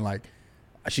who's saying like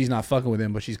she's not fucking with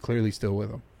him, but she's clearly still with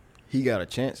him. He got a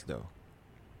chance though.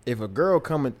 If a girl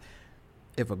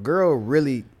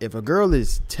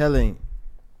is telling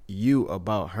you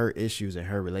about her issues in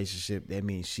her relationship, that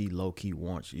means she low key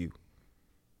wants you.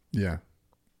 Yeah.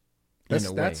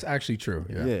 That's actually true.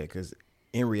 Yeah, because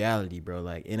in reality, bro,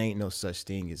 like it ain't no such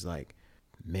thing as like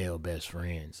male best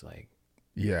friends. Like,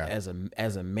 yeah, as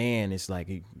a man, it's like,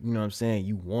 you know what I'm saying,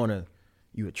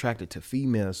 you attracted to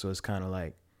females, so it's kind of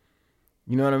like,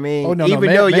 you know what I mean? Oh, no, even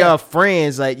male, though y'all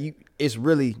friends, like it's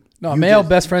really male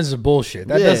best friends is bullshit.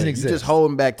 That doesn't exist. You just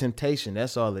holding back temptation.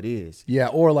 That's all it is. Yeah,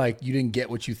 or like you didn't get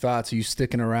what you thought, so you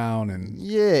sticking around and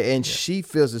and she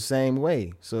feels the same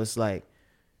way. So it's like,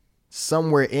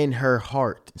 somewhere in her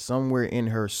heart, somewhere in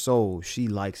her soul, she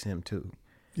likes him too.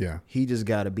 Yeah. He just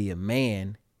got to be a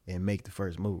man and make the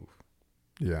first move.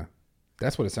 Yeah.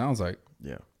 That's what it sounds like.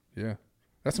 Yeah, Yeah.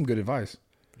 That's some good advice.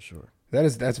 for sure.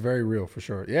 That's very real for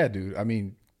sure. Yeah, dude. I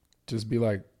mean, just be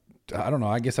like, I don't know.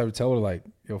 I guess I would tell her like,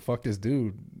 yo, fuck this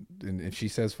dude. And if she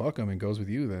says fuck him and goes with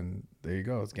you, then there you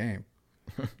go. It's game.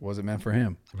 Wasn't meant for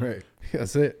him. Right.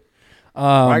 That's it.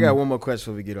 I got one more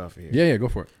question before we get off of here. Yeah, go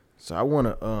for it. So I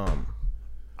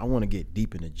wanna get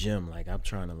deep in the gym. Like I'm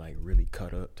trying to like really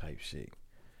cut up type shit.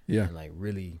 Yeah. And like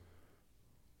really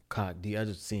cock deep. I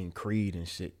just seen Creed and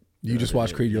shit. You just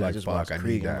watch Creed, you're like, fuck, I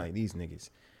need and I'm that. like, these niggas.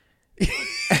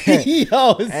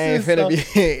 Yo, I ain't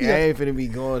finna be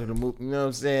going to the movie. You know what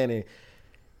I'm saying? And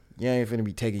you ain't finna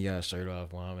be taking y'all shirt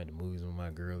off while I'm at the movies with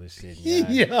my girl and shit.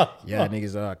 Y'all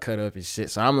niggas all cut up and shit.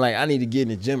 So I'm like, I need to get in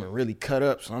the gym and really cut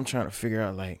up. So I'm trying to figure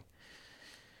out like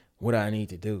what I need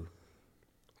to do.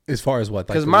 As far as what?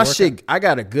 Because my shit, I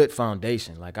got a good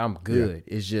foundation. Like I'm good.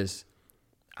 It's just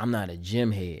I'm not a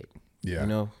gym head. Yeah. You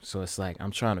know? So it's like I'm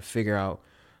trying to figure out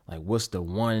like what's the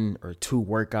 1 or 2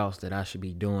 workouts that I should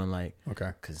be doing like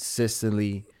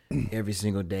consistently every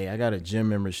single day. I got a gym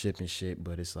membership and shit,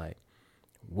 but it's like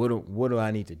what do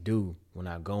I need to do when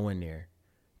I go in there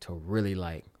to really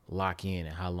like lock in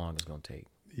and how long it's gonna take?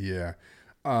 Yeah.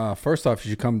 First off,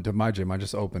 you should come to my gym. I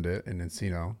just opened it in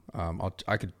Encino.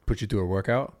 I could put you through a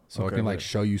workout, so I can like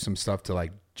show you some stuff to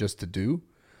like just to do.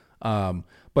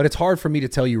 But it's hard for me to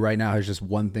tell you right now. There's just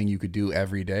one thing you could do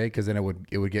every day because then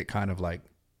it would get kind of like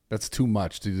that's too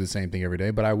much to do the same thing every day.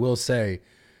 But I will say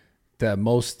that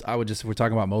if we're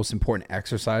talking about most important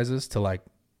exercises to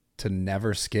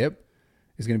never skip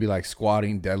is going to be like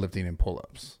squatting, deadlifting, and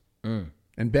pull-ups. And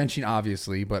benching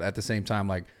obviously, but at the same time,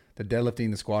 like the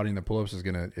deadlifting, the squatting, the pull-ups is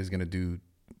gonna do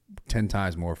 10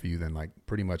 times more for you than like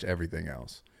pretty much everything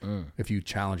else. If you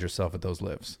challenge yourself at those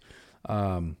lifts.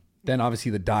 Then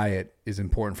obviously the diet is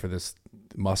important for this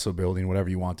muscle building, whatever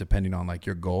you want, depending on like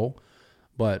your goal.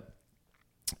 But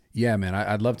yeah, man,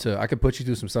 I'd love to. I could put you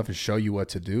through some stuff and show you what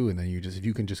to do, and then if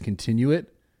you can just continue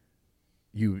it,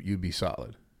 you'd be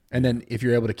solid. And then if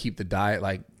you're able to keep the diet,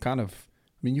 like kind of,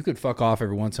 I mean, you could fuck off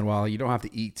every once in a while. You don't have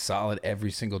to eat solid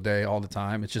every single day all the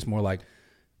time. It's just more like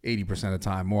 80% of the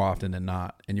time, more often than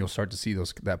not, and you'll start to see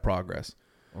that progress.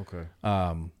 Okay.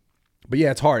 But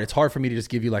yeah, it's hard. It's hard for me to just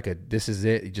give you like this is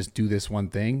it. You just do this one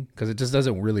thing because it just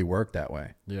doesn't really work that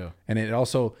way. Yeah. And it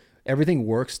also, everything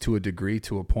works to a degree,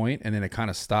 to a point, and then it kind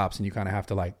of stops and you kind of have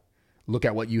to like look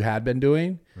at what you had been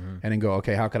doing and then go,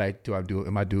 okay, how could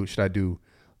should I do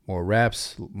more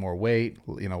reps, more weight?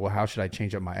 You know, how should I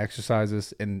change up my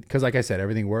exercises? And because like I said,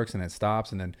 everything works and it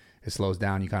stops and then it slows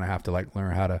down. You kind of have to like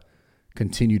learn how to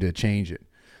continue to change it.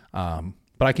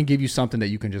 But I can give you something that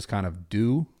you can just kind of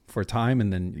do for time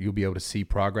and then you'll be able to see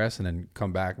progress and then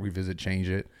come back, revisit, change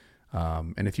it.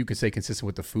 And if you can stay consistent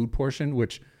with the food portion,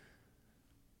 which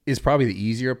is probably the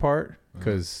easier part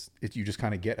because you just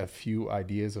kind of get a few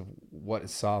ideas of what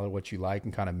is solid, what you like,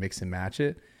 and kind of mix and match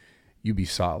it, you be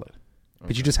solid. Okay.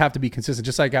 But you just have to be consistent.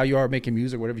 Just like how you are making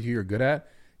music, whatever you're good at,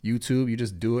 YouTube, you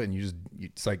just do it and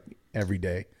it's like every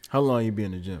day. How long you be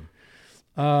in the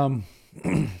gym?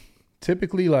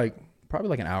 Typically like probably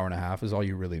like an hour and a half is all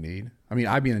you really need. I mean,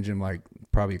 I'd be in the gym like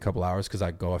probably a couple hours because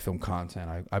I film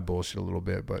content. I bullshit a little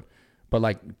bit, but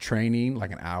like training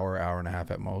like an hour and a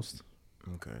half at most.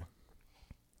 Okay.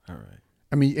 All right.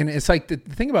 I mean, and it's like the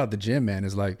thing about the gym, man,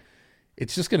 is like,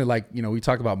 it's just going to like, you know, we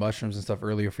talked about mushrooms and stuff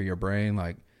earlier for your brain.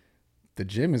 Like the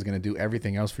gym is going to do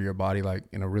everything else for your body, like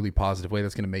in a really positive way.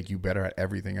 That's going to make you better at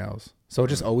everything else. So it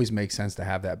just always makes sense to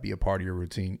have that be a part of your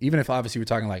routine. Even if obviously we're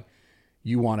talking like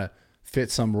you want to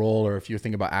fit some role, or if you're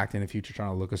thinking about acting in the future,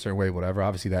 trying to look a certain way, whatever,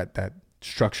 obviously that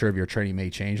structure of your training may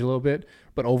change a little bit,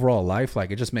 but overall life, like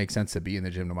it just makes sense to be in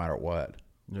the gym no matter what.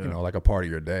 Yeah. You know, like a part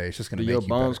of your day. It's just going to make you better.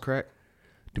 Do your bones crack?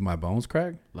 Do my bones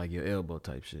crack? Like your elbow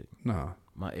type shit? No.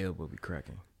 My elbow be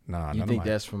cracking. Nah. You think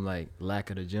that's from like lack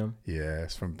of the gym? Yeah,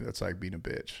 it's like being a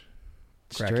bitch.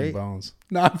 Straight? Cracking bones.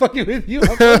 No, I'm fucking with you.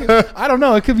 I don't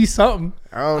know. It could be something.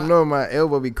 I don't know. My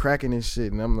elbow be cracking and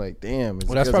shit, and I'm like, damn.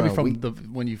 Well, that's probably from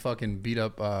when you fucking beat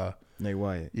up Nate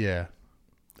Wyatt. Yeah.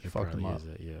 You fucked him up.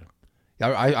 Yeah.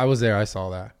 I was there. I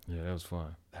saw that. Yeah, that was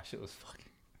fun. That shit was fucking...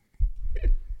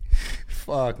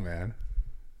 Fuck, man.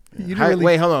 Yeah.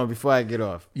 Wait, hold on. Before I get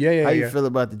off. Yeah. How you feel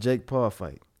about the Jake Paul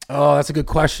fight? Oh, that's a good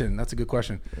question.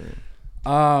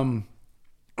 Yeah.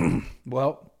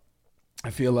 Well, I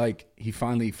feel like he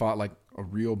finally fought like a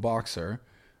real boxer.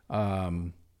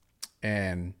 And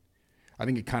I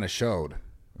think it kind of showed.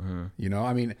 You know,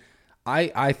 I mean,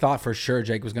 I thought for sure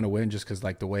Jake was going to win just because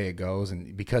like the way it goes,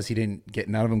 and because he didn't get,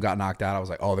 none of them got knocked out. I was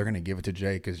like, oh, they're going to give it to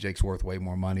Jake because Jake's worth way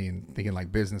more money, and thinking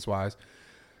like business wise.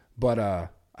 But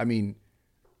I mean,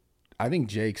 I think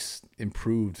Jake's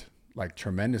improved like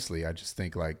tremendously. I just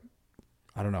think like,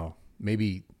 I don't know,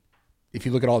 maybe if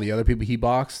you look at all the other people he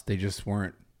boxed, they just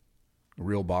weren't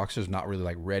real boxers, not really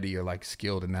like ready or like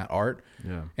skilled in that art.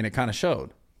 Yeah. And it kind of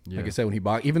showed. Yeah. Like I said, when he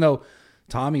boxed, even though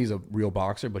Tommy's a real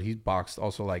boxer, but he's boxed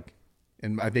also like,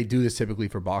 and they do this typically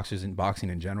for boxers and boxing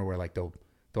in general, where like they'll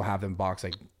have them box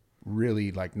like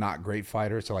really like not great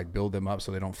fighters to like build them up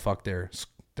so they don't fuck their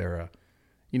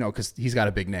you know, because he's got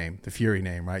a big name, the Fury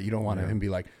name, right? You don't want him to be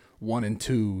like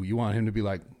 1-2. You want him to be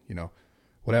like, you know,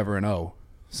 whatever and oh.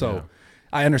 So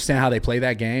I understand how they play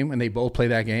that game, and they both play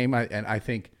that game. And I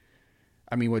think,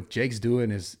 I mean, what Jake's doing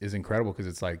is incredible because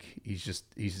it's like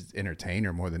he's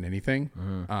entertainer more than anything.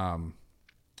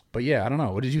 But yeah, I don't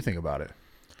know. What did you think about it?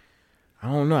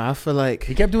 I don't know. I feel like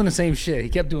He kept doing the same shit. He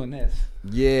kept doing this.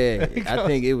 yeah, I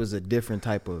think it was a different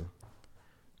type of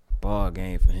ball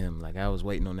game for him. Like I was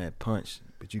waiting on that punch,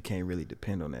 but you can't really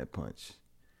depend on that punch.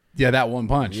 Yeah, that one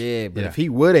punch. Yeah, but if he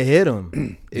would have hit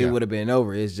him, it would have been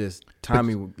over. It's just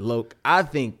I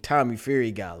think Tommy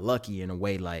Fury got lucky in a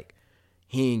way, like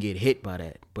he didn't get hit by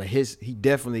that, but he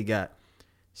definitely got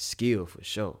skill for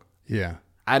sure. Yeah.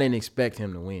 I didn't expect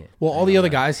him to win. Well, all the other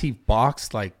guys he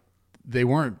boxed, like they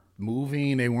weren't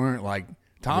moving. They weren't like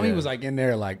Tommy was like in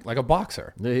there like a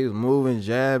boxer. Yeah, he was moving,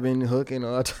 jabbing, hooking,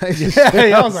 all types of Yeah,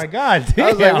 shit. I was like, God damn.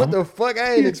 I was like, what the fuck?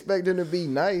 I ain't expect him to be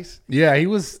nice. Yeah, he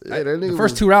was. Yeah, that the nigga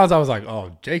first was- 2 rounds, I was like,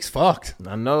 oh, Jake's fucked.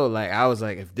 I know, like I was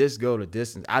like, if this go to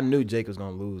distance, I knew Jake was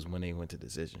gonna lose when they went to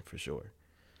decision for sure.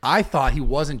 I thought he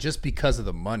wasn't just because of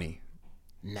the money.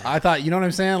 I thought, you know what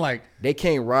I'm saying? Like, They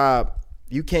can't rob.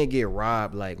 You can't get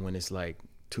robbed like when it's like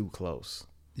too close.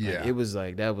 Like, Yeah. it was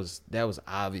like that was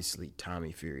obviously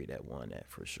Tommy Fury that won that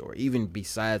for sure. Even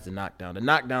besides the knockdown, the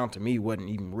knockdown to me wasn't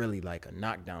even really like a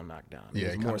knockdown. Yeah,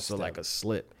 It it was more kinda so like a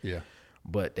slip. yeah.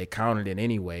 But they counted it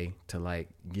anyway to like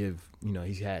give, you know,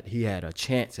 he had a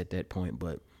chance at that point,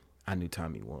 but I knew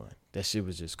Tommy won. That shit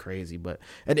was just crazy. But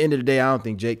at the end of the day, I don't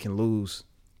think Jake can lose.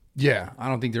 Yeah, I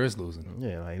don't think there is losing.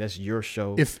 Yeah, like that's your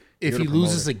show. If You're he the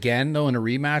loses promoter. again though in a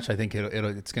rematch, I think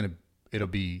it'll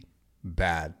be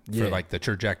bad for Yeah. like the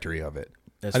trajectory of it.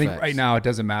 That's I think facts. right now it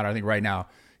doesn't matter. I think right now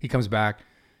he comes back.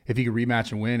 If he could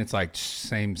rematch and win, it's like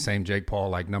same Jake Paul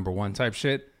like #1 type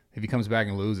shit. If he comes back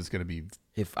and lose, it's gonna be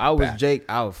If I was bad. Jake,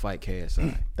 I would fight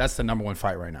KSI. that's the #1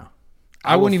 fight right now.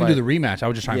 I I would wouldn't even fight- do the rematch. I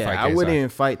would just try and fight Yeah, KSI. I wouldn't even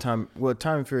fight Tommy. Well,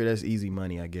 Tommy Fury, that's easy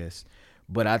money, I guess.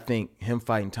 But I think him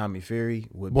fighting Tommy Fury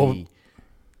would be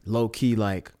low key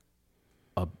like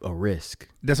a risk.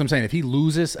 That's what I'm saying. If he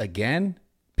loses again,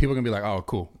 people are gonna be like, "Oh,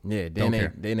 cool." Yeah, Don't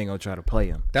care. they ain't gonna try to play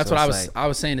him. That's So what I it's was. like, I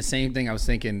was saying the same thing. I was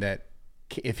thinking that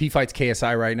if he fights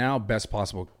KSI right now, best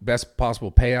possible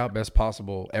payout, best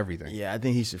possible everything. yeah, I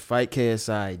think he should fight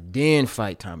KSI, then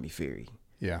fight Tommy Fury.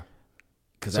 Yeah.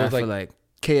 Because So I it's feel like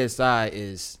KSI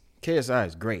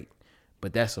is great,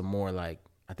 but that's a more like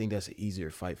I think that's an easier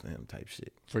fight for him type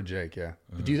shit. For Jake, yeah.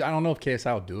 Mm-hmm. But I don't know if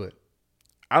KSI will do it.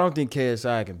 I don't think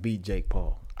KSI can beat Jake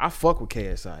Paul. I fuck with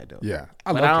KSI though. Yeah.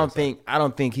 But love I don't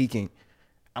KSI. think he can.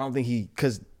 I don't think he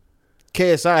because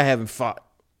KSI haven't fought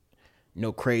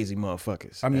no crazy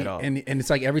motherfuckers I mean, at all. and it's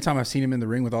like every time I've seen him in the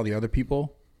ring with all the other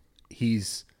people,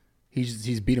 he's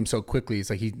beat him so quickly. It's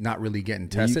like he's not really getting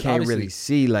tested. you can't Obviously, really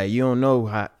see like you don't know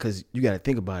how because you got to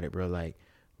think about it, bro. Like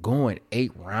going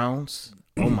 8 rounds.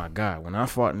 Oh my god, when I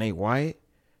fought Nate Wyatt,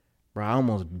 bro, I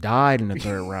almost died in the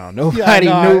 3rd round. Nobody Yeah, I knew,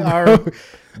 know, I bro. remember.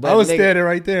 But I was nigga, standing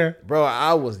right there. bro,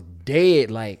 I was dead.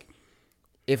 Like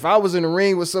if I was in the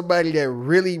ring with somebody that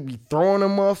really be throwing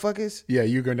them motherfuckers. Yeah,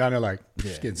 you're going down there like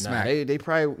just getting Nah, smacked. they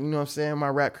probably, you know what I'm saying? My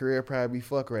rap career probably be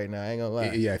fucked right now. I ain't gonna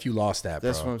lie. Yeah, if you lost that,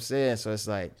 That's bro. what I'm saying. So it's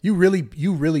like, You really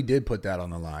did put that on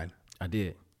the line. I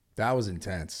did. That was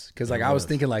intense. Because like I was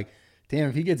thinking like, damn,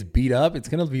 if he gets beat up, it's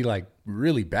gonna be like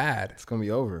really bad. It's gonna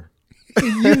be over.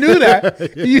 You knew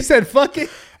that. You said fuck it.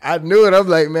 I knew it. I'm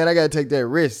like, man, I gotta take that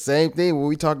risk. Same thing when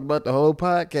we talked about the whole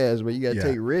podcast, where you gotta Yeah.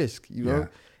 take risk, you know? Yeah.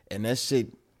 And that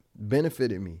shit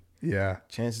benefited me. Yeah.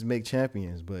 Chances make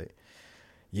champions. But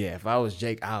yeah, if I was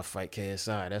Jake, I'll fight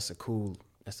KSI.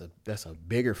 That's a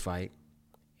bigger fight.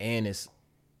 And it's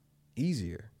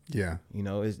easier. Yeah. You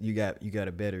know, you got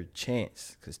a better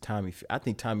chance because I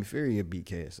think Tommy Fury would beat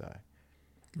KSI.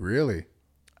 Really?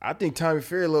 I think Tommy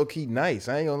Fury low key nice.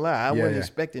 I ain't gonna lie. I wasn't yeah.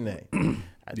 expecting that.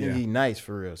 I think Yeah. he nice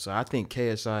for real. So I think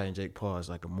KSI and Jake Paul is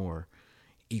like a more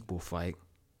equal fight.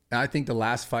 And I think the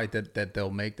last fight that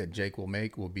they'll make, that Jake will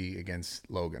make, will be against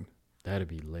Logan. That'd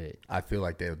be lit. I feel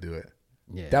like they'll do it.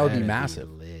 Yeah, That would be that'd massive.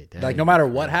 lit. Like That'd no be matter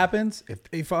what crazy. happens, if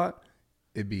they fought,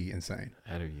 it'd be insane.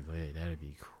 That'd be lit. That'd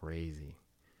be crazy.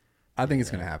 I think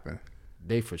it's gonna happen.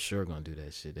 They for sure gonna do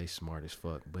that shit. They smart as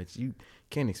fuck. But you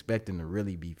can't expect them to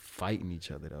really be fighting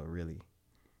each other though, really.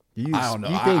 I don't know.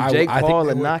 You think Jake I think Paul they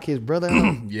would would. knock his brother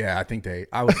out? Yeah, I think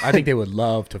I think they would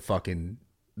love to fucking.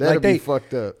 That'd like be they,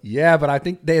 fucked up. Yeah, but I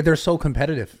think they're so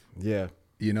competitive. Yeah.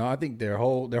 You know, I think their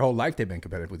whole life they've been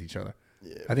competitive with each other.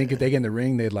 Yeah, I think if they get in the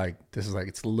ring, they'd like this is like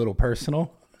it's a little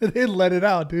personal. They'd let it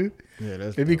out, dude. Yeah,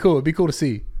 that's It'd be cool. It'd be cool to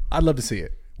see. I'd love to see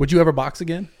it. Would you ever box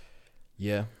again?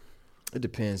 Yeah. It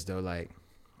depends though. Like,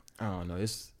 I don't know.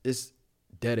 It's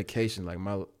dedication. Like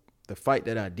the fight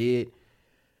that I did,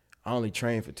 I only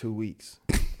trained for 2 weeks.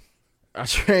 I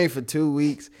trained for 2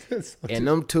 weeks, and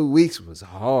them 2 weeks was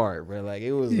hard, bro. Like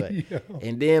it was like, Yo.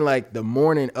 and then like the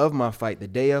morning of my fight, the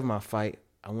day of my fight,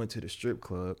 I went to the strip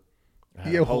club. I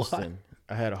had Yo, a hosting.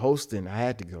 I had a hosting. I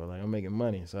had to go. Like I'm making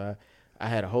money, so I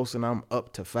had a hosting. I'm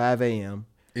up to 5 a.m.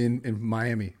 in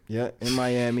Miami. Yeah, in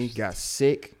Miami. Got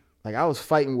sick. Like I was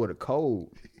fighting with a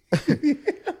cold.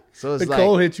 So it's The like,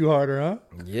 cold hit you harder, huh?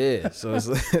 yeah. So it's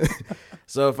like,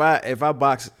 so if I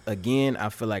box again, I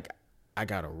feel like I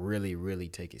gotta really, really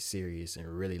take it serious and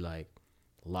really like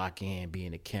lock in, be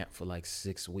in the camp for like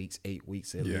 6 weeks, 8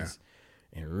 weeks at Yeah. least,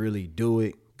 and really do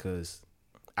it. Cause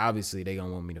obviously they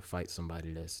gonna want me to fight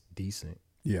somebody that's decent.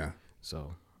 Yeah,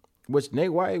 So, which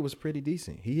Nate White was pretty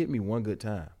decent. He hit me one good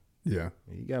time. yeah.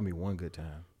 He got me one good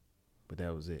time, but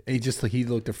that was it. He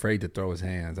looked afraid to throw his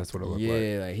hands. That's what it looked like.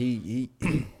 Yeah, like he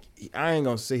I ain't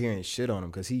gonna sit here and shit on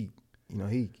him because he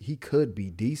could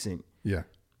be decent Yeah,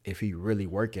 if he really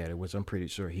work at it, which I'm pretty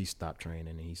sure he stopped training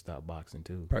and he stopped boxing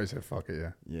too. probably said fuck it.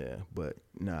 Yeah, Yeah, but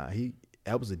nah,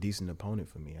 that was a decent opponent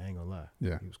for me. I ain't gonna lie.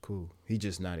 Yeah. He was cool. He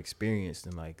just not experienced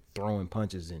in like throwing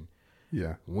punches and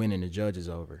yeah, winning the judges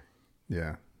over.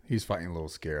 yeah. He's fighting a little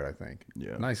scared, I think.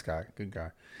 Yeah. Nice guy, good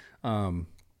guy.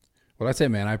 Well, that's it,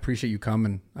 man. I appreciate you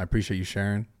coming. I appreciate you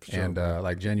sharing, Sure, and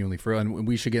like genuinely for real. And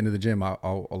we should get into the gym.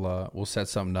 We'll set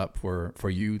something up for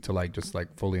you to like just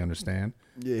like fully understand.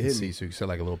 Yeah, and hit see, me. so you can set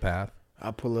like a little path.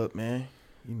 I pull up, man.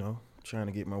 You know, trying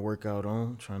to get my workout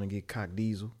on, trying to get cock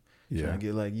diesel, Yeah. trying to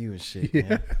get like you and shit. Yeah.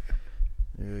 Man.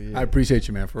 Yeah, yeah. I appreciate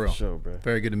you, man, for real. Sure, bro.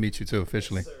 Very good to meet you too,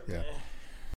 officially. Yeah. Man.